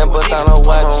jeweler and bust on a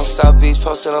watch. On South Beach,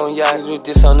 posted on yacht. Do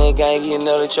this on that gang, you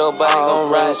know that your body gon'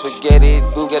 ride. Spaghetti,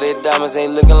 Bugatti diamonds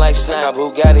ain't looking like snap.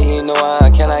 Bugatti, you know I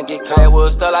cannot get caught.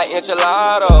 Wood stuff like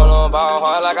enchilada. On ball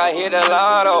hard like I hit a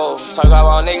lotto. Talk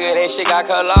about nigga, that shit got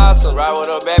colossal. Ride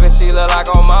with a baby, she look like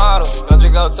a model.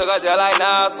 Country go took her just like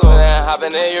Nassau. Then hop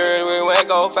in the yard, we went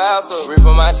go faster. Reef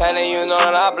for my chain and you know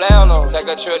that I blame them. Take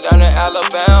a trip down to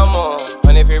Alabama.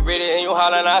 And if you're pretty and you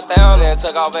hollin', I stand. Then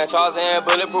took off and Charles and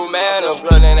bulletproof man. I'm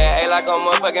blood in that A like a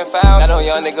motherfucking foul. Got on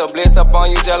young nigga blitz up on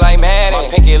you just like Madden. My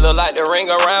pinky look like the ring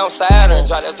around Saturn.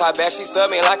 Drop the top back, she suck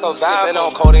me like a valve. Sippin'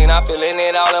 on codeine, I feelin'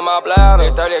 it all in my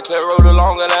bladder. 30 clip roller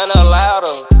longer than a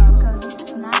ladder.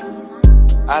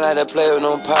 I like to play with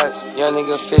them pots. Young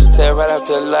nigga fish tail right off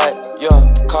the light. Yo,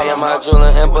 call on my jeweler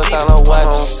and bust on a watch.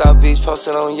 On South Beach,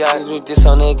 posted on yacht. Do this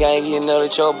on that gang, you know that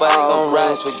your body gon'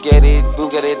 ride. Spaghetti,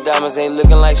 Bugatti diamonds ain't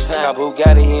looking like snap.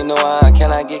 Bugatti, you know I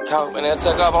cannot get caught. When I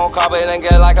took up on carpet and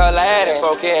get like Aladdin.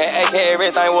 Broke in AK,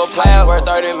 everything was plastic. Worth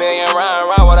 30 million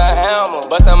round with a hammer.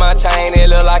 Bustin' my chain, it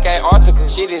look like Antarctica.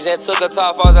 She just took a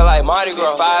top falls like Mardi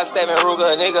Gras. 5'7"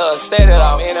 Ruger, nigga, set it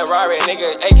off. In a Rari,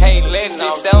 nigga, AK letting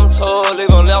off. 6'7"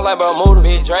 leave on left like Bermuda.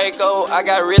 Big Draco, I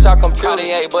got rich, I computer.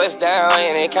 Yeah, bust down.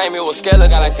 And it came here with skeleton.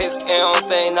 Got like 6 M's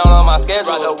sitting on my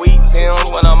schedule. Brought the wheat Tim's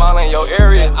when I'm all in your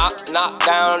area. I knock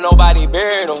down, nobody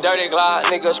buried them. Dirty Glock,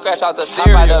 nigga scratch out the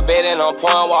cereal. I by the bed and I'm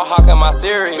pouring while hawking my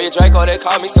cereal. Big Draco, they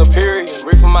call me superior.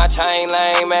 Reef for my chain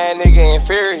lane, man, nigga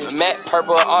inferior. Matte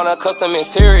purple on a custom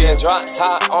interior. Drop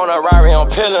top on a Rari, I'm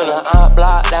pillin' her. I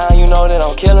block down, you know that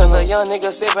I'm killin' her. A young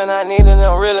nigga sippin', I need it,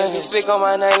 I'm reelin'. You speak on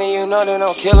my name and you know that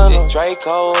I'm killin' her.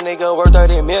 Draco, nigga, worth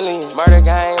 30 million. Murder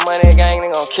gang, money gang,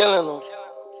 nigga, I'm killin' them.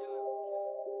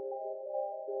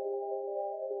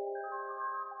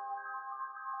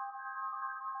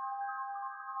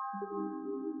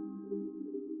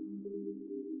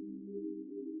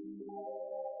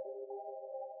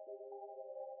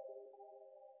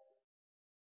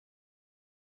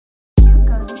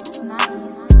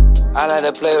 I like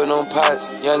to play with them pots.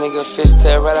 Young nigga fish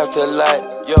tail right off the light.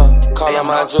 Yo, call on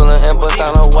my jeweler and bust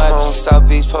on a watch. On South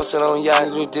Beach, posted on yacht.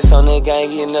 Do this on that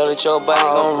gang, you know that your body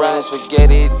gon' ride.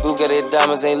 Spaghetti, Bugatti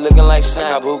diamonds ain't looking like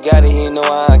snap. Bugatti, you know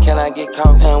I cannot get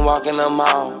caught. And walking the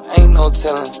mall, ain't no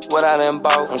telling what I done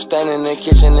bought. I'm standing in the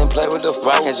kitchen and play with the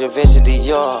fork. Catch your vintage,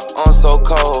 yo, I'm so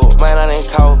cold. Man, I done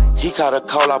caught. He caught a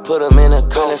cold, I put him in a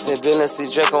coat. Business,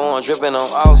 Draco on, dripping on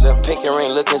off. The pinky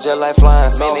ring looking just like flying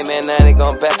sauce. Many man, now they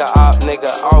gon' back a op nigga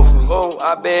off me. Oh,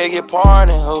 I beg your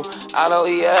pardon. Oh, I don't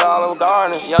eat at Olive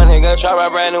Garden. Young nigga trap a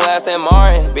brand new Aston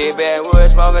Martin. Big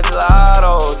backwoods, smoking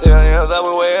gelato. 10 hills up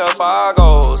with Wells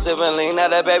Fargo. Sippin' lean out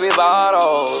that baby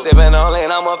bottle. Sippin' on lean,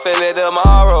 I'ma feel it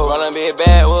tomorrow. Rollin' big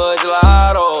backwoods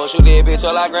gelato. Shoot this bitch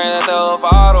up like Grand Theft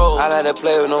Auto. I like to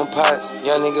play with them pots.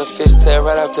 Young nigga fish tail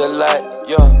right off the light.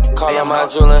 Yo, call on my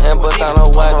jeweler and bust on a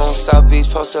watch. On South Beach,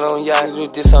 posted on yacht. Do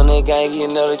this on that gang, you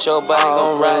know that your body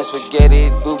gon' ride.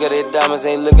 Spaghetti, Bugatti diamonds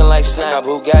ain't looking like snap.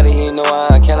 Bugatti, you know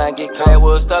I cannot get caught.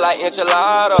 Wood stuff like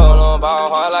enchilada. On ball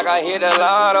hard like I hit a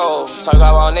lotto. Talk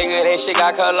about nigga, that shit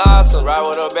got colossal. Ride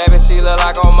with a baby, she look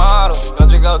like a model.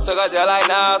 Country go took her just like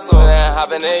Nassau. Then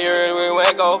hop in the yard, we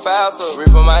went go faster.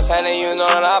 Reef for my chain and you know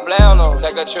that I blame them.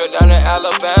 Take a trip down to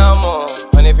Alabama.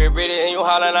 And if you're pretty and you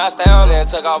hollin', I stand. Then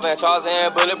took off and Charles and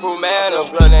bulletproof man. I'm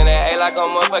blood in that A like a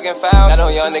motherfucking foul. Got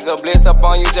on young nigga blitz up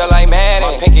on you just like Madden.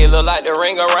 My pinky look like the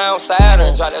ring around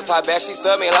Saturn. Drop the top back, she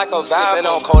suck me like a valve. Sippin'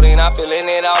 on codeine, I feelin'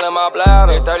 it all in my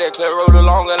bladder. 30 clip roller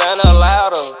longer than a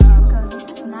ladder.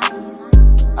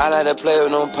 I like to play with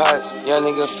them pots. Young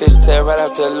nigga fish tail right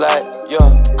off the light. Yo,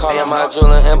 call on my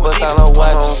jeweler and bust on a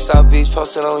watch. On South Beach,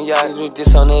 posted on yacht. Do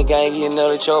this on that gang, you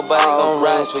know that your body gon'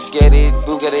 ride. Spaghetti,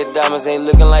 Bugatti diamonds ain't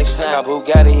looking like snap.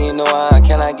 Bugatti, you know I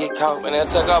cannot get caught. When I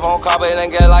took up on carpet and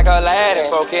get like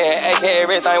Aladdin. Broke in AK,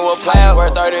 everything was plastic.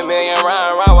 Worth 30 million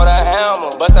round with a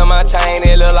hammer. Bustin' my chain,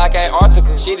 it look like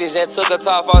Antarctica. She just took a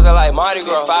top falls like Mardi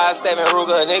Gras. 5'7"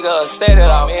 Ruger, nigga, set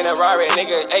it off. In a Rari,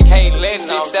 nigga, AK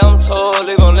letting off. 6'7"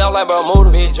 leave on left like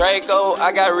Bermuda. Big Draco,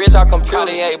 I got rich, I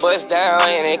computer. Yeah, bust down.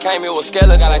 And it came here with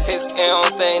skeleton. Got like 6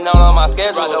 M's sitting on my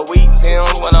schedule. Brought the wheat Tim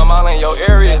when I'm all in your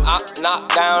area. I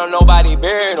knocked down, nobody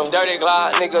buried them. Dirty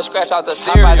Glock, nigga scratch out the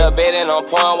cereal. Hop out the bed and I'm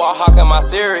pouring while hawking my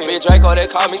cereal. Big Draco, they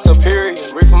call me superior.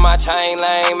 Reef my chain,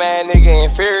 lame man, nigga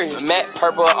inferior. Matte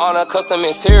purple on a custom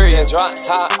interior. Drop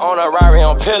top on a Rari,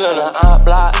 I'm peeling her. I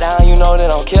block down, you know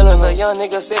that I'm killing her. A young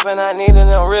nigga sipping, I need it,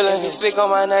 I'm reeling. You speak on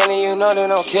my name and you know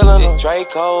that I'm killing her.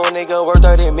 Draco, nigga worth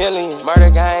 30 million. Murder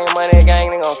gang, money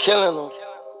gang, nigga, I'm killing them.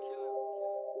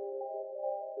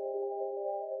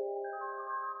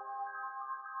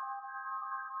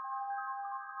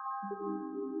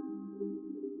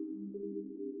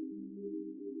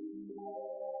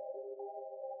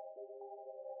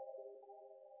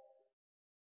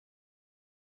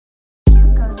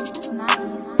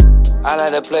 I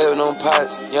like to play with them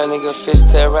pots. Young nigga fish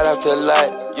tail right off the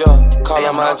light. Yo,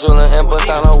 callin' my jeweler and bust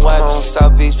on a watch. On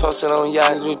South Beach, posted on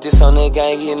yacht. Do this on that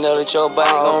gang, you know that your body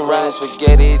gon' ride.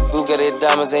 Spaghetti, Bugatti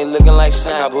diamonds ain't looking like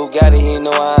shine. Got Bugatti, you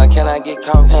know I cannot get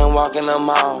caught. And walking the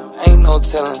mall, ain't no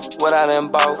telling what I done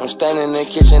bought. I'm standing in the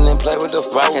kitchen and play with the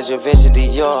rock. Catch your Vinci,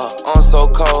 yo, I'm so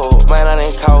cold. Man, I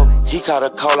done caught. He caught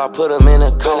a cold, I put him in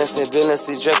a coat. Business,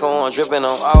 Draco on, dripping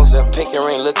on off. The pinky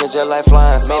ring looking just like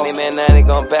flying sauce. Many man, now they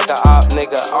gon' back a op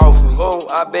nigga off me. Oh,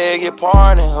 I beg your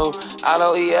pardon. Oh, I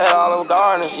know he had all them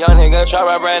gardeners. Young nigga try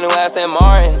my brand new Aston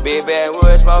Martin. Big bad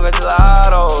wood, smoking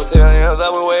gelato. Sipping hills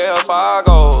up with Wells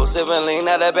Fargo. Sipping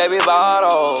lean out that baby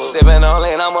bottle. Sipping on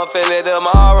lean, I'ma feel it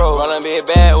tomorrow. Rollin' big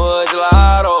bad wood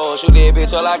gelato. Shoot that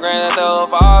bitch up like Grand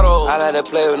Theft Auto. I like to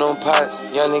play with them pots.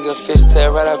 Young nigga fish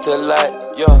tail right off the light.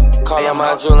 Yo, callin'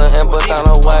 my jeweler and bust on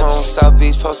a watch. On South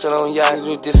Beach, posted on yacht.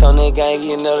 Do this on that gang,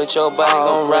 you know that your body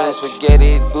gon' ride.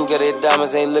 Spaghetti, Bugatti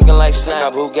diamonds ain't looking like shine.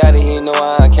 Got Bugatti, you know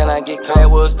I cannot get caught. That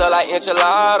wood stuck like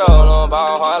enchilada. On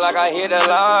ball hard like I hit a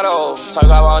lotto. Talk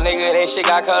about nigga, that shit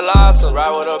got colossal. Ride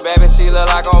with a baby, she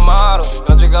look like a model.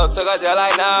 Country go took her just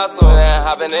like Nassau. Then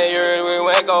hop in the urine, we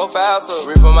went go faster.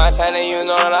 Reef my chain and you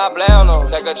know that I blame them.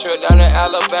 Take a trip down to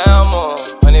Alabama.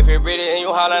 When if you're pretty and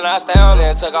you hollin', I stand.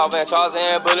 Then took off in Charles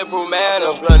and bulletproof man.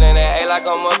 Blood in that A like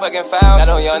a motherfucking foul. Got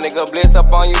on young nigga blitz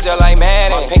up on you just like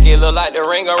Madden. My pinky look like the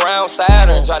ring around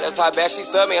Saturn. Try to tie back, she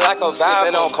subbed me like a valve.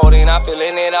 Sippin' on codeine, I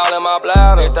feelin' it all in my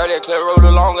bladder. 30 clip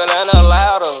roller longer than a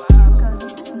ladder.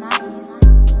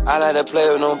 I like to play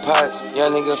with them pots.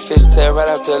 Young nigga fish tail right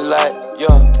off the light. Yo,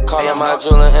 callin' my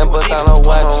jeweler and bust on a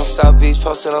watch. On South Beach,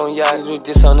 posted on yacht. Do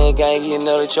this on that gang, you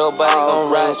know that your body gon'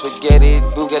 ride. Spaghetti,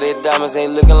 Bugatti diamonds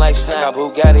ain't looking like shine. Got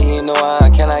Bugatti, you know I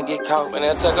cannot get caught. When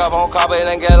they took up on carpet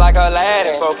and get like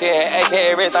Aladdin. Broke in AK,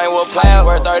 everything was plastic.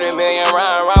 Worth 30 million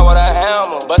round with a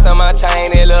hammer. Bustin' my chain,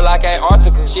 it look like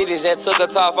Antarctica. She just took a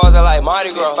top frozen like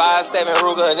Mardi Gras. 5'7"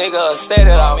 Ruger, nigga, set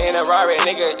it off. In a Rari,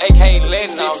 nigga, AK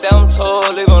letting off.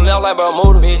 6'7" leave on left like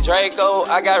Bermuda. Big Draco,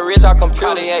 I got rich off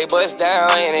computer. Cartier bust down.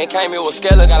 And it came here with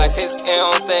skeleton. Got like 6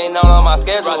 M's sitting on my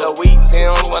schedule. Brought the wheat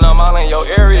Tim when I'm all in your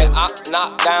area. I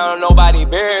knocked down, nobody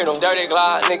buried them. Dirty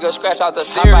Glock, nigga scratch out the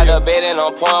cereal. Hop out the bed and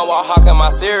I'm pouring while hawking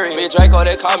my cereal. Big Draco,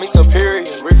 they call me superior.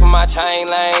 Reef my chain,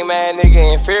 lame man,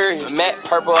 nigga inferior. Matte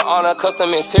purple on a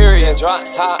custom interior. Drop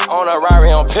top on a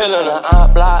Rari, I'm peeling her. I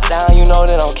block down, you know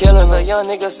that I'm killing her. A young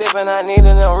nigga sipping, I need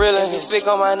it, I'm reeling. You speak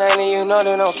on my name and you know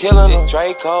that I'm killing her.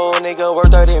 Draco, nigga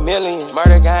worth 30 million.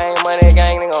 Murder gang, money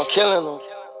gang, nigga, I'm killing them.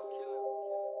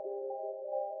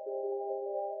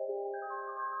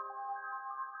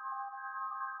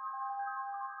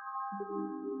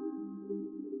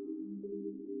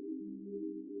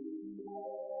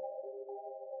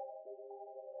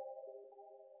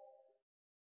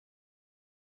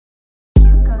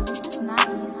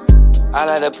 I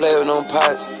like to play with them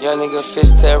pots. Young nigga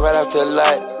fish tail right off the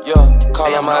light. Yo,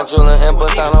 callin' my jeweler and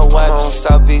bust on a watch. On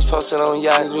South Beach, posted on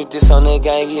yacht. Do this on that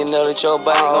gang, you know that your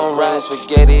body gon' ride.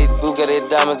 Spaghetti, Bugatti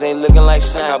diamonds ain't looking like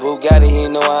shine. Got Bugatti, you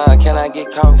know I cannot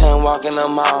get caught. And walking the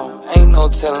mall, ain't no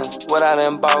telling what I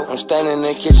done bought. I'm standing in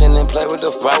the kitchen and play with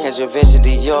the rock. Catch your Vinci,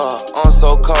 yo, I'm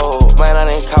so cold. Man, I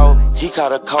done caught. He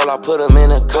caught a cold, I put him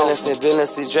in a coat.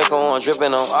 Business, Draco on,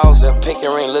 dripping on off. The pinky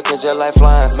ring looking just like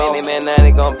flying sauce. Many man, now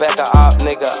they gon' back a op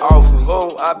nigga off me. Oh,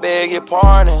 I beg your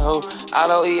pardon. Oh, I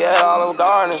know he had all them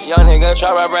gardeners. Young nigga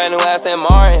try my brand new Aston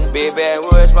Martin. Big bad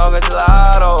wood, smoking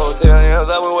gelato. Sipping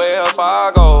hills up with Wells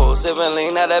Fargo. Sipping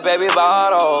lean out that baby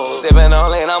bottle. Sipping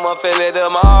on lean, I'ma feel it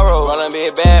tomorrow. Rollin'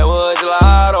 big bad wood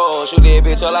gelato. Shoot that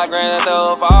bitch up like Grand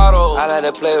Theft Auto. I like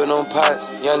to play with them pots.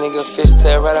 Young nigga fish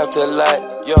tail right off the light.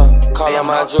 Yo, call on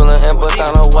my jeweler and bust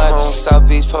on a watch. On South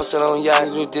Beach, posted on yacht.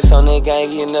 Do this on that gang,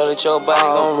 you know that your body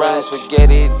gon' ride.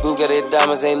 Spaghetti, Bugatti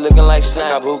diamonds ain't looking like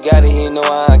snap. Got Bugatti, he know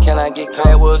I cannot get caught.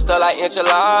 That wood stuck like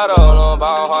enchilada. On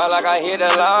ball hard like I hit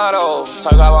a lotto.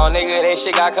 Talk about nigga, that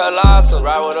shit got colossal.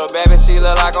 Ride with a baby, she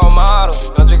look like a model.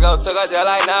 Country go took her just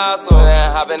like Nassau. Then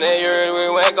hop in the urine,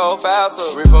 we went go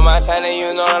faster. Reef for my China,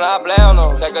 you know that I blame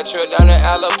them. Take a trip down to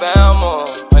Alabama.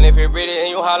 And if you breathe it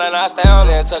and you hollin', I stand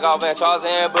there. Took off in Charles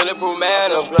and bulletproof man.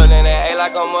 Blood in that A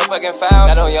like a motherfucking foul.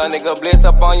 Got on young nigga blitz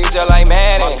up on you just like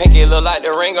Madden. My pinky look like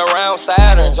the ring around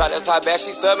Saturn. Drop the top back,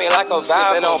 she sub me like a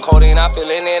valve. Sippin' on codeine, I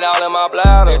feelin' it all in my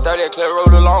bladder. 30 clip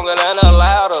roller longer than a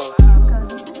ladder.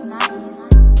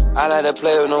 I like to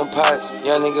play with them pots.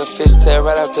 Young nigga fish tail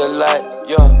right off the light.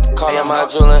 Yo, call on my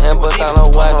jeweler and bust on a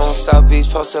watch. On South Beach,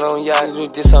 posted on yacht.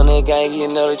 Do this on that gang, you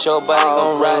know that your body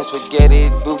gon' ride. Spaghetti,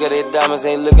 Bugatti diamonds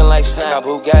ain't looking like snap.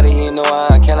 Got Bugatti, he know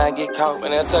I cannot get caught.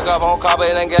 When I took up on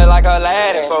carpet and get like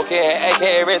Aladdin. 4K and AK,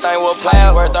 everything was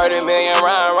plastic. Worth 30 million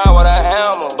round with a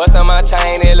hammer. Bustin' my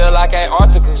chain, it look like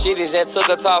Antarctica. She just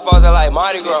took a top falls like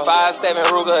Mardi Gras.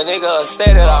 5'7" Ruger, nigga,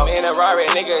 set it off. In a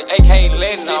Rari, nigga, AK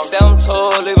letting off. 6'7"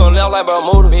 tall, leave on left like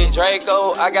Bermuda. Big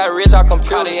Draco, I got rich, I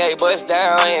computer. Yeah, bust down.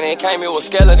 And it came here with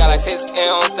skeleton. Got like 6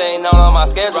 M's sitting on my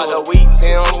schedule. Brought the wheat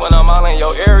Tim's when I'm all in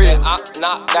your area. I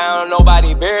knock down,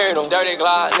 nobody buried them. Dirty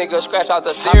Glock, nigga, scratch out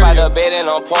the cereal. Hop out the bed and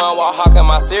I'm pouring while hawking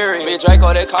my cereal. Big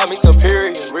Draco, they call me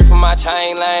superior. Reef for my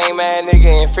chain lane, man,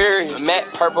 nigga inferior. Matte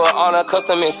purple on a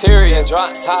custom interior. Drop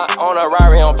top on a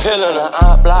Rari, I'm pillin' her.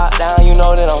 I block down, you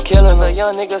know that I'm killin'. A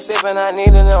young nigga sippin', I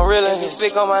need it, I'm reelin'. You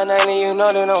speak on my name and you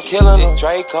know that I'm killin' them.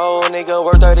 Draco, nigga,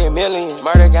 worth 30 million.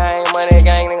 Murder gang, money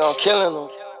gang, nigga, I'm killin' them.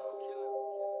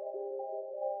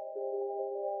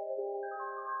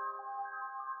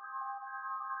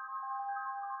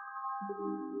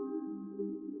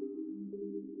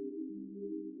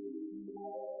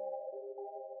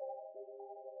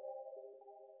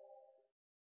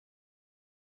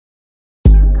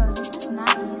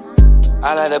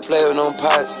 I like to play with them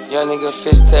pots. Young nigga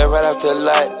fish tail right off the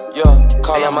light. Yo,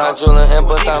 call on my jeweler and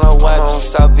bust on a watch. On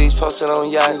South Beach, posted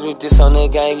on yacht. Do this on that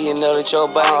gang, you know that your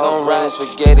body gon' ride.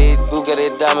 Spaghetti,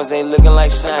 Bugatti diamonds ain't looking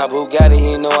like snap. Got Bugatti,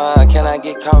 he know I cannot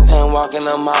get caught. And walking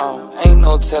the mall, ain't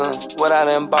no telling what I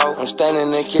done bought. I'm standing in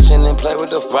the kitchen and play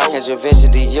with the rock. Catch your Vinci,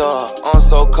 yo, I'm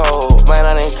so cold, man,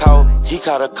 I done caught. He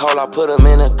caught a cold, I put him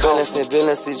in a coat.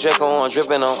 Business, Draco on,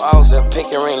 dripping on off. The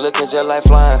pink ring looking just like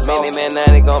flying sauce. Many man,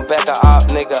 now they gon' back a op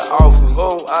nigga off me.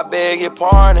 Oh, I beg your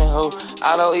pardon, oh,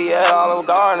 I know he had all them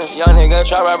gardens. Young nigga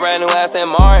try my brand new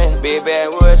Aston Martin. Big bad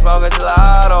wood, smoking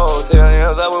gelato. 10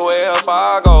 M's up with Wells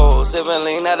Fargo. Sippin'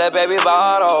 lean out that baby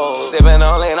bottle. Sippin'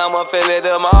 on lean, I'ma feel it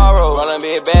tomorrow. Rollin'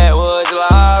 big bad wood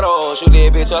gelato. Shoot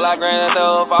that bitch up like Grand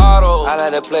Theft Auto. I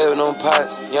like to play with them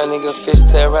pots. Young nigga fish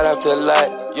tail right off the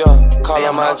light. Yo, call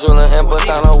on my jeweler and bust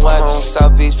on a watch. On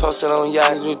South Beach, posted on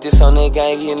yacht. Do this on that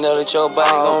gang, you know that your body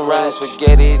gon' ride.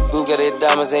 Spaghetti, Bugatti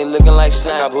diamonds ain't looking like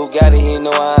snap. Got Bugatti, he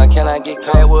know I cannot get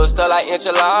caught. That wood stuck like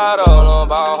enchilada.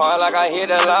 On ball hard like I hit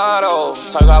a lotto.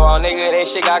 Talk about nigga, that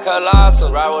shit got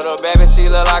colossal. Ride with a baby, she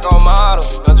look like a model.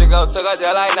 Country go took her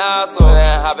just like Nassau.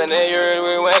 Then hop in the urine,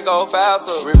 we went go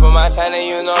faster. Reef for my China,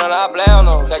 you know that I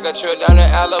blame them. Take a trip down to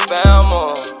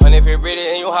Alabama. And if you breathe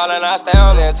it and you hollin', I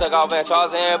stand there. Took off in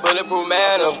Charles and bulletproof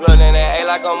man. Blood in that A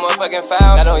like a motherfucking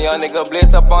foul. Got on young nigga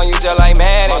blitz up on you just like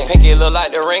Madden. My pinky look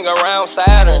like the ring around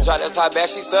Saturn. Drop the top back,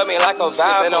 she sub me like a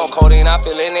valve. Sippin' on codeine, I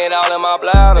feelin' it all in my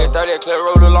bladder. 30 clip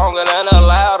roller longer than a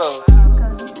ladder.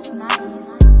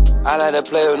 I like to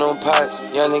play with them pots.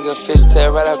 Young nigga fish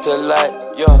tail right off the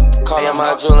light. Yo, call on my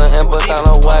jeweler and bust on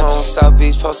a watch. On South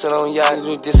Beach, posted on yacht.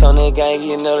 Do this on that gang,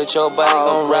 you know that your body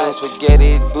gon' ride.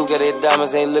 Spaghetti, Bugatti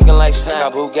diamonds ain't looking like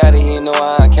snap. Got Bugatti, he know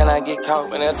I cannot get caught.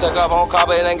 When I took up on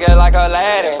carpet and get like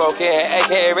Aladdin. 4K and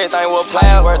AK, everything was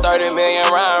plastic. Worth 30 million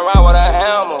round with a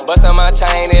hammer. Bustin' my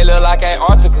chain, it look like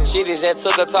Antarctica. She just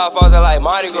took a top falls like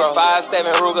Mardi Gras.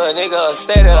 5'7" Ruger, nigga,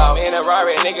 set it off. In a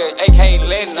Rari, nigga, AK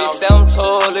letting off. 6'7"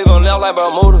 tall, leave on left like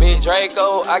Bermuda. Big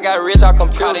Draco, I got rich, I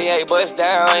computer. Yeah, bust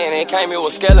down, and it came here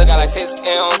with skeleton. Got like 6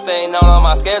 M's sitting on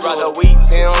my schedule. Brought the wheat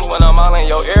Tim's when I'm all in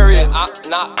your area. I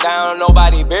knock down,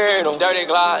 nobody buried them. Dirty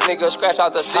Glock, nigga, scratch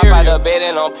out the cereal. Hop out the bed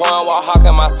and I'm pouring while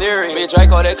hawking my cereal. Big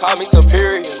Draco, they call me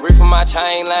superior. Reef for my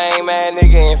chain lane, man,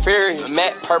 nigga inferior.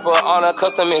 Matte purple on a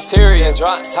custom interior.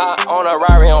 Drop top on a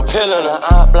Rari, I'm pillin' her.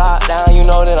 I block down, you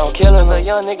know that I'm killin'. A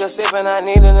young nigga sippin', I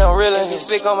need it, I'm reelin'. You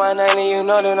speak on my name and you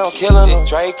know that I'm killin' them.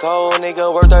 Draco,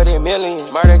 nigga, worth 30 million.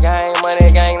 Murder gang, money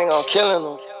gang, nigga, I'm killin'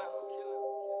 them.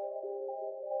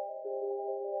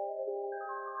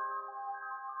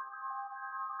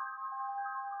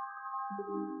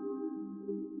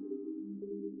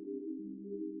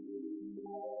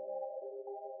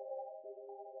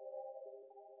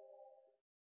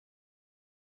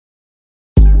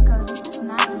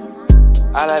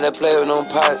 I like to play with them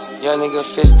pots. Young nigga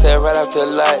fish tail right off the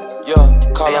light. Yo,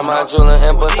 call on my jeweler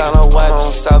and bust on a watch. On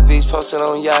South Beach, posted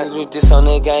on yacht. Do this on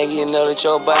the gang, you know that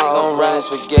your body gon' ride.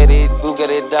 Spaghetti,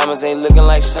 Bugatti diamonds ain't looking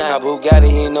like shine. Got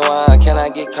Bugatti, you know I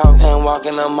cannot get caught. And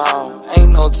walking the mall, ain't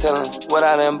no telling what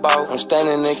I done bought. I'm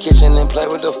standing in the kitchen and play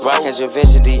with the rock. Catch your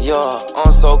eventually, yo,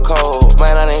 I'm so cold.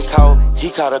 Man, I done caught.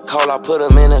 He caught a cold, I put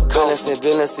him in a coat.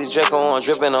 Business, Draco on,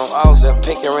 dripping on off. The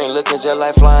pink ring looking just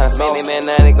like flying sauce. Man,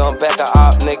 now they gon' back a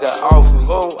op nigga off me.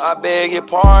 Oh, I beg your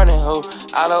pardon. Oh,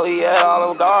 I know he had all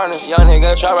them gardeners. Young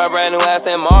nigga try my brand new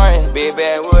Aston Martin. Big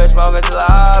bad wood, smoking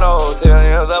gelato. Sipping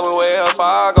hills up with Wells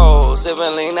Fargo.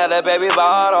 Sipping lean out that baby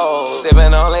bottle.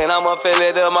 Sipping on lean, I'ma feel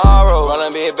it tomorrow.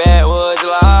 Rollin' big bad wood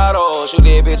gelato. Shoot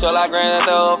that bitch up like Grand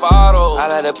Theft Auto. I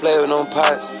like to play with them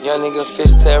pots. Young nigga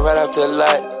fish tail right off the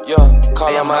light. Yo,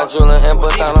 call on my jeweler and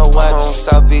bust on a watch. On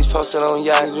South Beach, posted on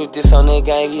yacht. Do this on the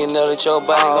gang, you know that your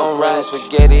body gon' ride.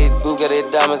 Spaghetti, Bugatti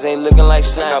diamonds ain't looking like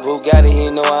shine. Got Bugatti, you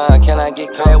know I cannot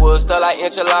get caught. That wood stuck like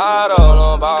enchilada.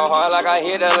 On ball hard like I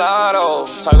hit a lotto.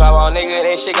 Talk about nigga,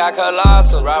 that shit got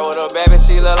colossal. Ride with a baby,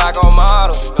 she look like a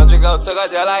model. Country go took her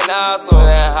just like Nassau.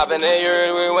 Then hop in the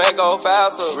urine, we went go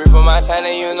faster. Reef for my China,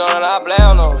 you know that I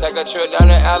blame them. Take a trip down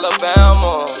to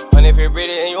Alabama. And if you're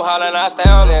pretty and you hollin', I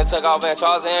stand. Then took off in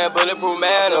Charles and bulletproof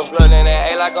man. Blood in that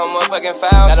A like a motherfucking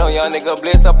foul. Got on young nigga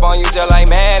blitz up on you just like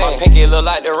Madden. My pinky look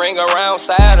like the ring around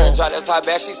Saturn. Try to tie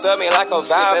back, she subbed me like a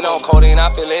valve. Sippin' on codeine, I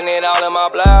feelin' it all in my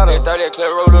bladder. 30 clip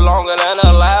roller longer than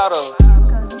a ladder.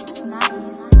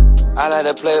 I like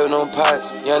to play with them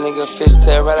pots. Young nigga fish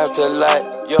tail right off the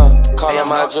light. Yo, call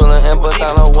on my jeweler and bust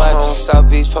on a watch. On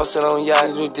South Beach, posted on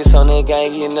yacht. Do this on the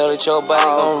gang, you know that your body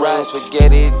gon' ride.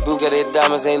 Spaghetti, Bugatti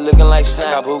diamonds ain't looking like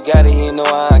shine. Got Bugatti, you know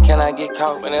I cannot get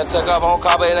caught. When they took up on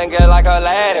carpet and get like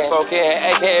Aladdin. Broke in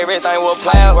AK, everything was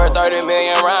plastic. Worth 30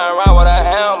 million round with a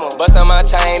hammer. Bustin' my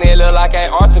chain, it look like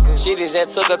Antarctica. She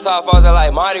just took a top frozen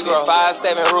like Mardi Gras.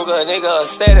 5'7" Ruger, nigga,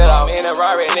 set it off. In a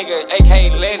Rari, nigga,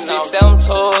 AK letting off.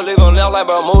 6'7" leave on left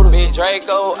like Bermuda. Big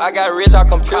Draco, I got rich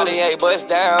off computer. Yeah, bust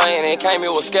down. And it came here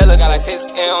with skeleton. Got like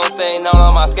 6 M sitting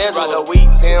on my schedule. Brought the wheat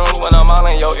Tim when I'm all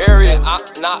in your area. I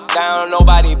knocked down,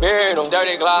 nobody buried them.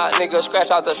 Dirty Glock, nigga scratch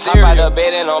out the cereal. Hop out the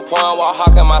bed and I'm pouring while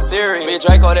hawking my cereal. Big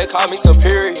Draco, they call me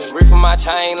superior. Reef for my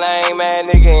chain lane, man,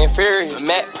 nigga inferior.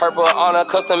 Matte purple on a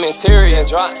custom interior.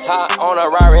 Drop top on a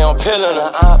Rari, I'm pillin' her.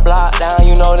 I block down,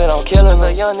 you know that I'm killin'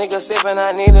 her. A young nigga sippin', I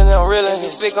need it, I'm reelin'. If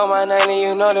you speak on my name, then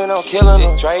you know that I'm killin'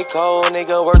 her. Draco,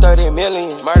 nigga, worth 30 million.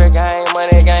 Murder gang,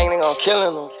 money gang, nigga, I'm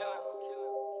killin' them.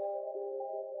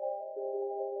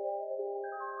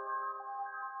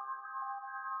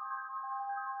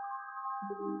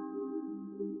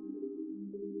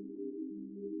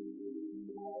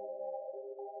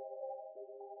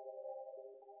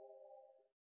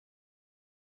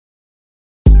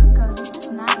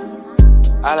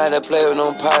 I like to play with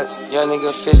them pots. Young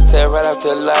nigga fish tail right off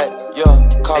the light. Yo,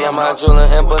 call on my jeweler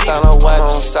and bust on a watch.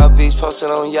 On South Beach, posted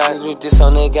on yacht. Do this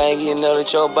on the gang, you know that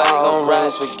your body gon'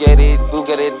 ride. Spaghetti,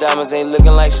 Bugatti diamonds ain't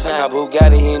looking like shine. Got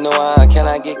Bugatti, you know I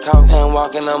cannot get caught. And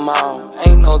walking the mall,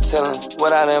 ain't no telling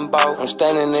what I done bought. I'm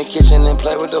standing in the kitchen and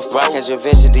play with the rock. Catch your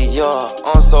eventually, yo,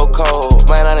 I'm so cold.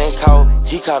 Man, I done caught.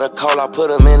 He caught a cold, I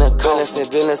put him in a coat.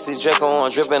 Business, Draco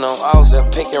on, dripping on off. The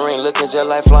pink ring looking just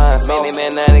like flying sauce.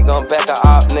 Man, now they gon' back a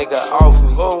op nigga off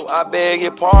me. Oh, I beg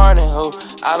your pardon. Oh,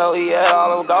 I know he had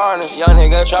all them gardeners. Young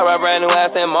nigga try my brand new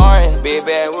Aston Martin. Big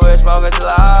bad wood, smoking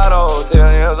gelato.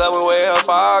 Sipping hills up with Wells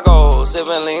Fargo.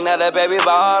 Sipping lean out that baby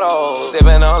bottle.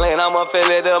 Sipping on lean, I'ma feel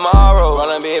it tomorrow.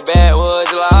 Rollin' big bad wood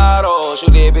gelato.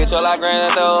 Shoot that bitch up like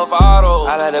Grand Theft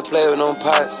Auto. I like to play with them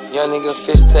pots. Young nigga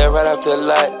fish tail right off the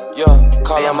light. Yo,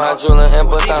 call on my jeweler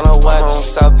and bust on a watch. On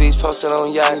South Beach, posted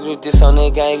on yacht. Do this on the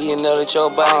gang, you know that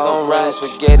your body gon' ride.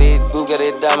 Spaghetti,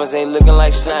 Bugatti diamonds ain't looking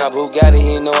like shine. Got Bugatti,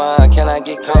 you know I cannot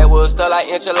get caught. That wood stuck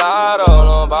like enchilada.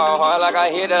 On ball hard like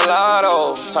I hit a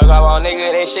lotto. Talk about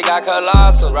nigga, that shit got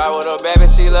colossal. Ride with a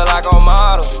baby, she look like a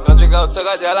model. Country go took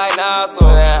her just like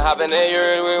Nassau. Then hop in the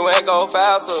urine, we went go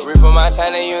faster. Reef for my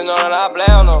China, you know that I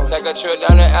blame them. Take a trip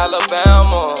down to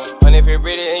Alabama. And if you're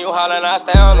pretty and you hollin', I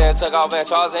stand. Then took off in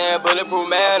Charles and bulletproof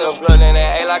man. Blood in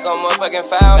that A like a motherfucking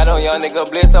foul. Got on young nigga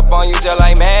blitz up on you just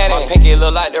like Madden. My pinky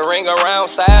look like the ring around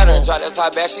Saturn. Try to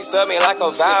tie back, she subbed me like a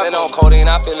valve. Sippin' on codeine,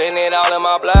 I feelin' it all in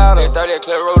my bladder. 30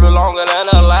 clip roller longer than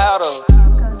a ladder.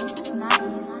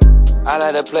 I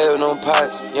like to play with them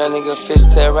pots. Young nigga fish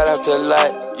tail right off the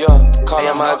light. Yeah,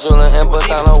 callin' my jeweler and bust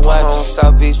down a watch. On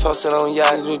South Beach, posted on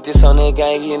yacht. You do this on that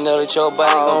gang, you know that your body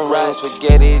gon' ride.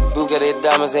 Spaghetti, Bugatti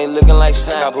diamonds ain't looking like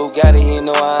shit. Got Bugatti, you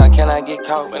know I cannot get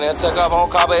caught. When they took up on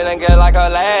carpet and get like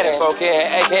Aladdin. 4K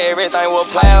and AK, everything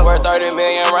was plastic. Worth 30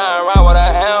 million round with a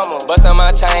hammer. Bustin' my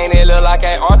chain, it look like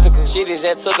Antarctica. She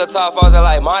just took a top falls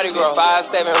like Mardi Gras.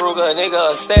 5'7" Ruger,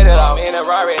 nigga, set it off. In a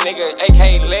Rari, nigga,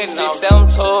 AK letting off. 6'7"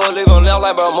 tall, live on left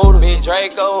like Bermuda. Big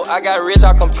Draco, I got rich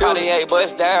off computer. Cartier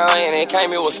bust down and it came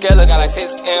here with skeleton. Got like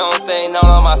 6 M's sitting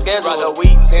on my schedule. Brought the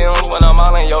wheat Tim's when I'm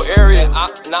all in your area. I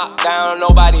knock down,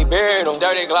 nobody buried them.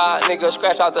 Dirty Glock, nigga,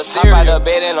 scratch out the cereal. Hop out the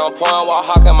bed and I'm pouring while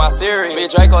hawking my cereal.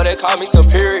 Big Draco, they call me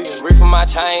superior. Reef from my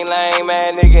chain lane,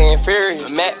 man, nigga inferior.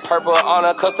 Matte purple on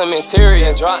a custom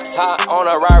interior. Drop top on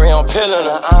a Rari, I'm pillin'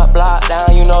 her. I block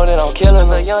down, you know that I'm killin'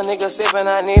 her. A young nigga sippin',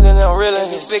 I need it, I'm reelin'.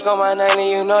 You speak on my name and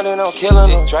you know that I'm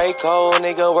killin' her. Draco,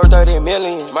 nigga, worth 30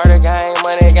 million. Murder gang,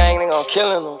 money gang, nigga, I'm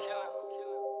killin' them.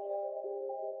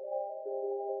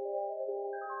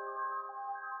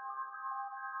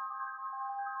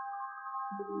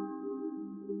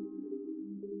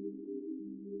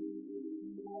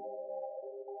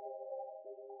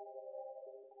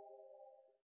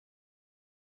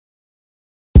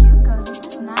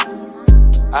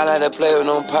 I like to play with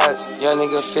them pots. Young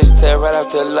nigga fish tail right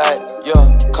off the light. Yeah,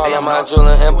 callin' my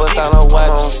jeweler and bust down a watch.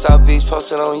 On South Beach,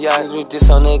 posted on yacht. You do this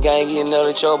on that gang, you know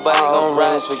that your body gon'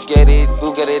 ride. Spaghetti,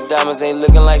 Bugatti diamonds ain't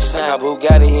looking like shit. Got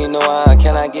Bugatti, you know I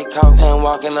cannot get caught. And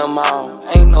walking the mall,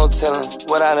 ain't no tellin'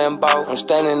 what I done bought. I'm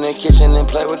standing in the kitchen and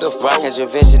play with the fork. Catch your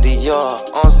Vinci, yeah,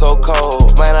 I'm so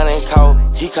cold, man, I done caught.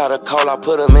 He caught a cold, I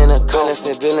put him in a coat.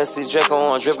 Business, Draco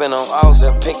on drippin' on off.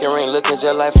 The pink ring looking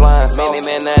just like flying sauce.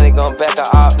 Man, now they gon' back a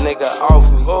op nigga off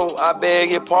me. Oh, I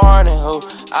beg your pardon. Oh,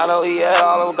 I don't eat at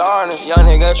all them gardens. Young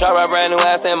nigga try my brand new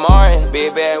Aston Martin.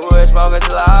 Big bad wood smoking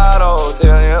gelato. 10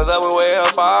 years up with Wells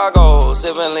Fargo.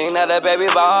 Sippin' lean out that baby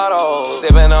bottle.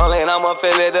 Sippin' on lean, I'ma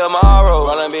feel it tomorrow.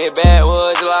 Rollin' big bad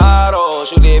wood gelato.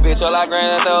 Shoot that bitch up like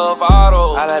Grand Theft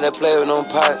Auto. I like to play with them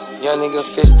pots. Young nigga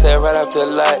fish tail right off the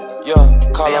light. Yeah,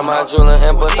 callin' my jeweler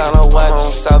and bust down a watch. On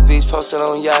South Beach, posted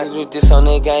on yacht. You do this on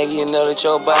that gang, you know that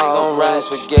your body gon' ride.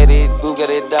 Spaghetti,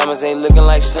 Bugatti diamonds ain't looking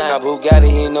like shit. Got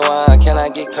Bugatti, you know I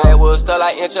cannot get caught. That wood stuff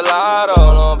like enchilada.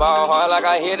 On ball hard like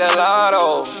I hit a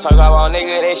lotto. Talk about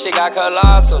nigga, that shit got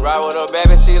colossal. Ride with a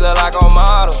baby, she look like a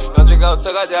model. Country go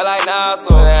took her just like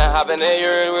Nassau. Then hop in the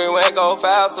urine, we went go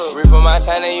faster. Reef from my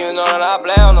chain and you know that I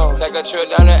blame them. Take a trip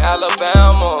down to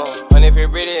Alabama. And if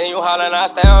you're pretty and you hollin', I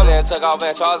stand there. Took off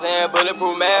in Charles and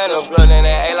bulletproof man. Blood in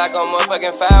that A like a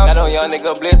motherfucking foul. Got on young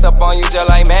nigga blitz up on you just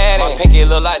like Madden. My pinky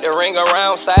look like the ring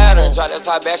around Saturn. Drop the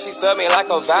top back, she sub me like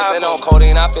a valve. Sippin' on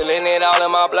codeine, I feelin' it all in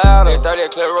my bladder. 30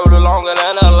 clip roller longer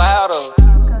than a ladder.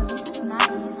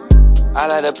 I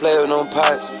like to play with them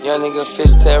pots. Young nigga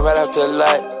fish tail right off the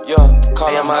light. Yeah,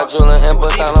 callin' my jeweler and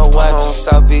bust down a watch. On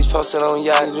South Beach, posted on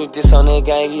yacht. You do this on that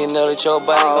gang, you know that your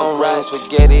body gon' ride.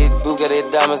 Spaghetti, Bugatti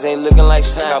diamonds ain't looking like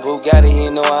shit. Got Bugatti, you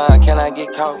know I cannot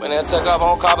get caught. When they took up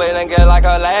on carpet and get like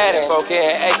Aladdin. 4K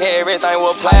and AK, everything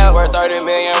was plastic. Worth 30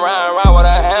 million round with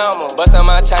a hammer. Bustin'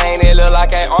 my chain, it look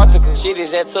like Antarctica. She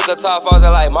just took a top falls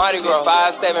like Mardi Gras.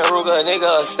 5'7" Ruger,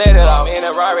 nigga, set it off. In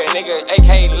a Rari, nigga,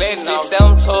 AK letting off.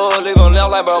 6'7" tall, live on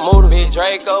left like Bermuda. Big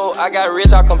Draco, I got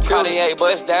rich off computer. Cartier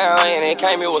bust down and it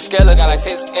came here with skeleton. Got like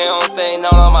 6 M's sitting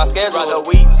on my schedule. Brought the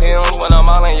wheat Tim's when I'm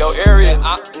all in your area.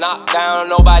 I knock down,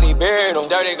 nobody buried them.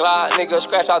 Dirty Glock, nigga,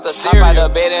 scratch out the cereal. Hop out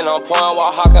the bed and I'm pouring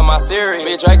while hawking my cereal.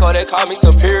 Big Draco, they call me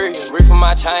superior. Reef from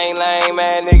my chain lane,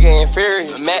 man, nigga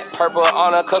inferior. Matte purple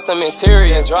on a custom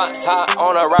interior. Drop top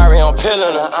on a Rari, I'm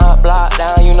pillin' her. I block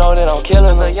down, you know that I'm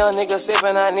killin' her. A young nigga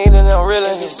sippin', I need it, I'm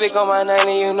reelin'. You speak on my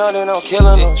name and you know that I'm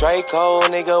killin' her. Draco,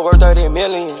 nigga, worth 30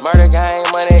 million. Murder gang,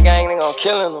 money gang, nigga, I'm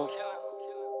killin' them.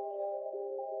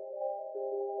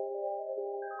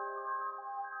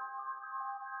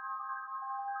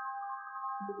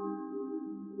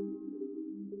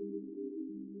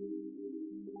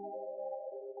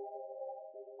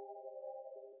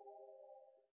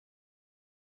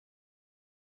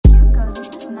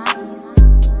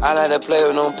 I like to play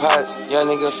with them pots. Young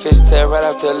nigga fish tail right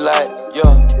off the light.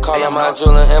 Yeah, callin' my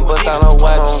jeweler and bust down a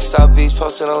watch. On South Beach,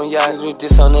 posted on yacht. You do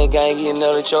this on that gang, you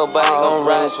know that your body gon'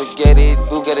 ride. Spaghetti,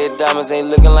 Bugatti diamonds ain't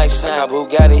looking like shit. Got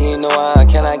Bugatti, you know I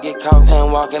cannot get caught.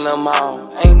 And walking the mall,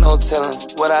 ain't no tellin'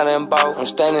 what I done bought. I'm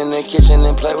standing in the kitchen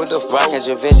and play with the fork. Catch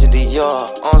your Vinci, yeah,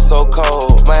 I'm so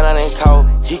cold, man, I done caught.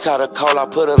 He caught a cold, I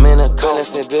put him in a coat.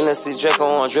 Business, Draco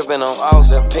on drippin' on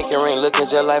off. The pink ring looking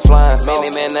just like flying sauce.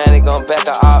 Man, now they gon' back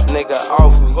a op nigga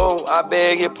off me. Oh, I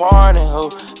beg your pardon. Oh,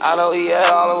 I don't eat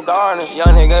at all Olive Garden.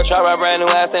 Young nigga trap a brand new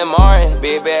Aston Martin.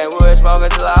 Big backwood, smoking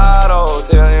gelato.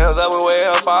 10 years up with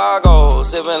Wells Fargo.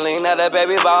 Sippin' lean out that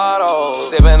baby bottle.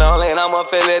 Sippin' on lean, I'ma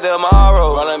feel it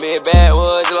tomorrow. Rollin' big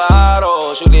backwood gelato.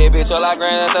 Shoot that bitch up like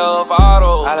Grand Theft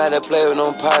Auto. I like to play with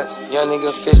them pots. Young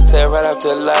nigga fish tail right off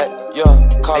the light. Yo,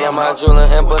 call on my jeweler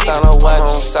and bust on a watch.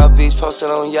 On South Beach, posted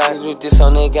on yacht. Do this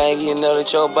on that gang, you know that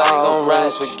your body gon'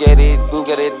 ride. Spaghetti,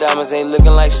 Bugatti diamonds ain't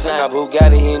looking like shit. Got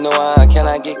Bugatti, you know I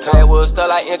cannot get caught. That wood stuff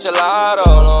like enchilada.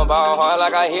 On ball hard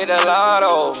like I hit the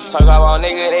lotto. Talk about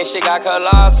nigga, that shit got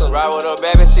colossal. Ride with a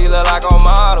baby, she look like a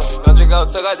model. Country go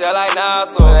took her just like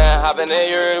Nassau. Then hop in the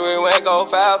Erie, we went go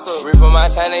faster. Reef for my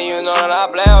China, you know that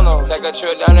I blame them. Take a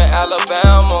trip down to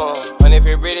Alabama. And if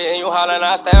you're British and you hollin',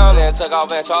 I stand there. Took off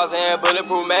in Charles and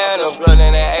bulletproof manner. Blood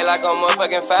in that A like a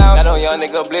motherfucking foul. Got on young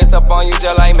nigga blitz up on you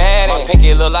just like Madden. My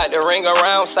pinky look like the ring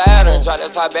around Saturn. Drop the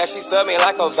top back, she sub me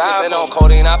like a valve. Sippin' on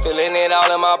codeine, I feelin' it all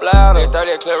in my bladder.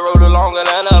 30 clip roller longer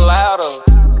than a ladder.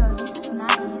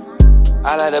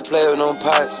 I like to play with them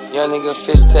pots. Young nigga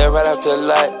fish tail right off the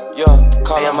light. Yo,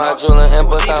 call on my jeweler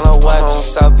and bust on a watch. On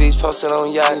South Beach, posted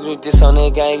on yacht. Do this on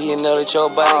that gang, you know that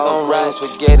your body gon' ride.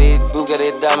 Spaghetti,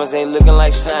 Bugatti diamonds ain't looking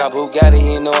like shit. Got Bugatti,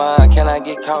 you know I cannot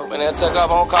get caught. When they took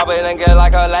up on carpet and get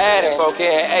like Aladdin. 4K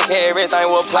and AK, everything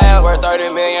was plasma. Worth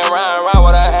 30 million round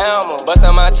with a hammer.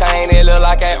 Bustin' my chain, it look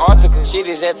like Antarctica. She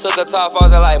just took a top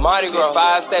falls like Mardi Gras.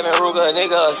 5'7" Ruger,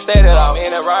 nigga, set it off.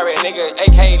 In a Rari, nigga,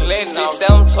 AK letting off.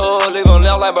 6'7" tall, leave him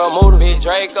left like Bermuda. Big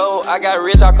Draco, I got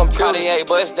rich on computer. Cartier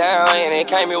bust down, and it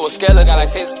came here with skeleton. Got like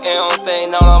 6 M's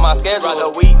sitting on my schedule. Brought the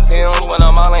wheat Tim when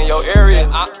I'm all in your area.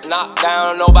 I knocked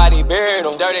down, nobody buried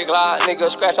them. Dirty Glock, nigga,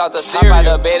 scratch out the cereal. Hop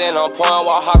out the bed and I'm pouring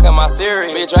while hawking my cereal.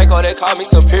 Big Draco, they call me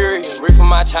superior. Reef for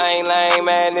my chain lane,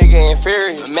 man, nigga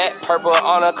inferior. Matte purple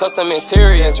on a custom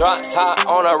interior. Drop top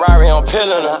on a Rari, I'm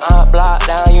pillin' her. I block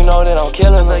down, you know that I'm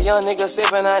killin' her. A young nigga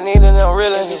sippin', I need it, I'm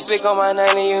reelin'. He speak on my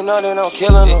name and you know that I'm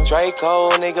killin' him.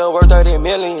 Draco, nigga, worth 30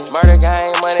 million. Murder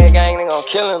gang, money gang, nigga, I'm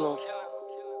killin' him.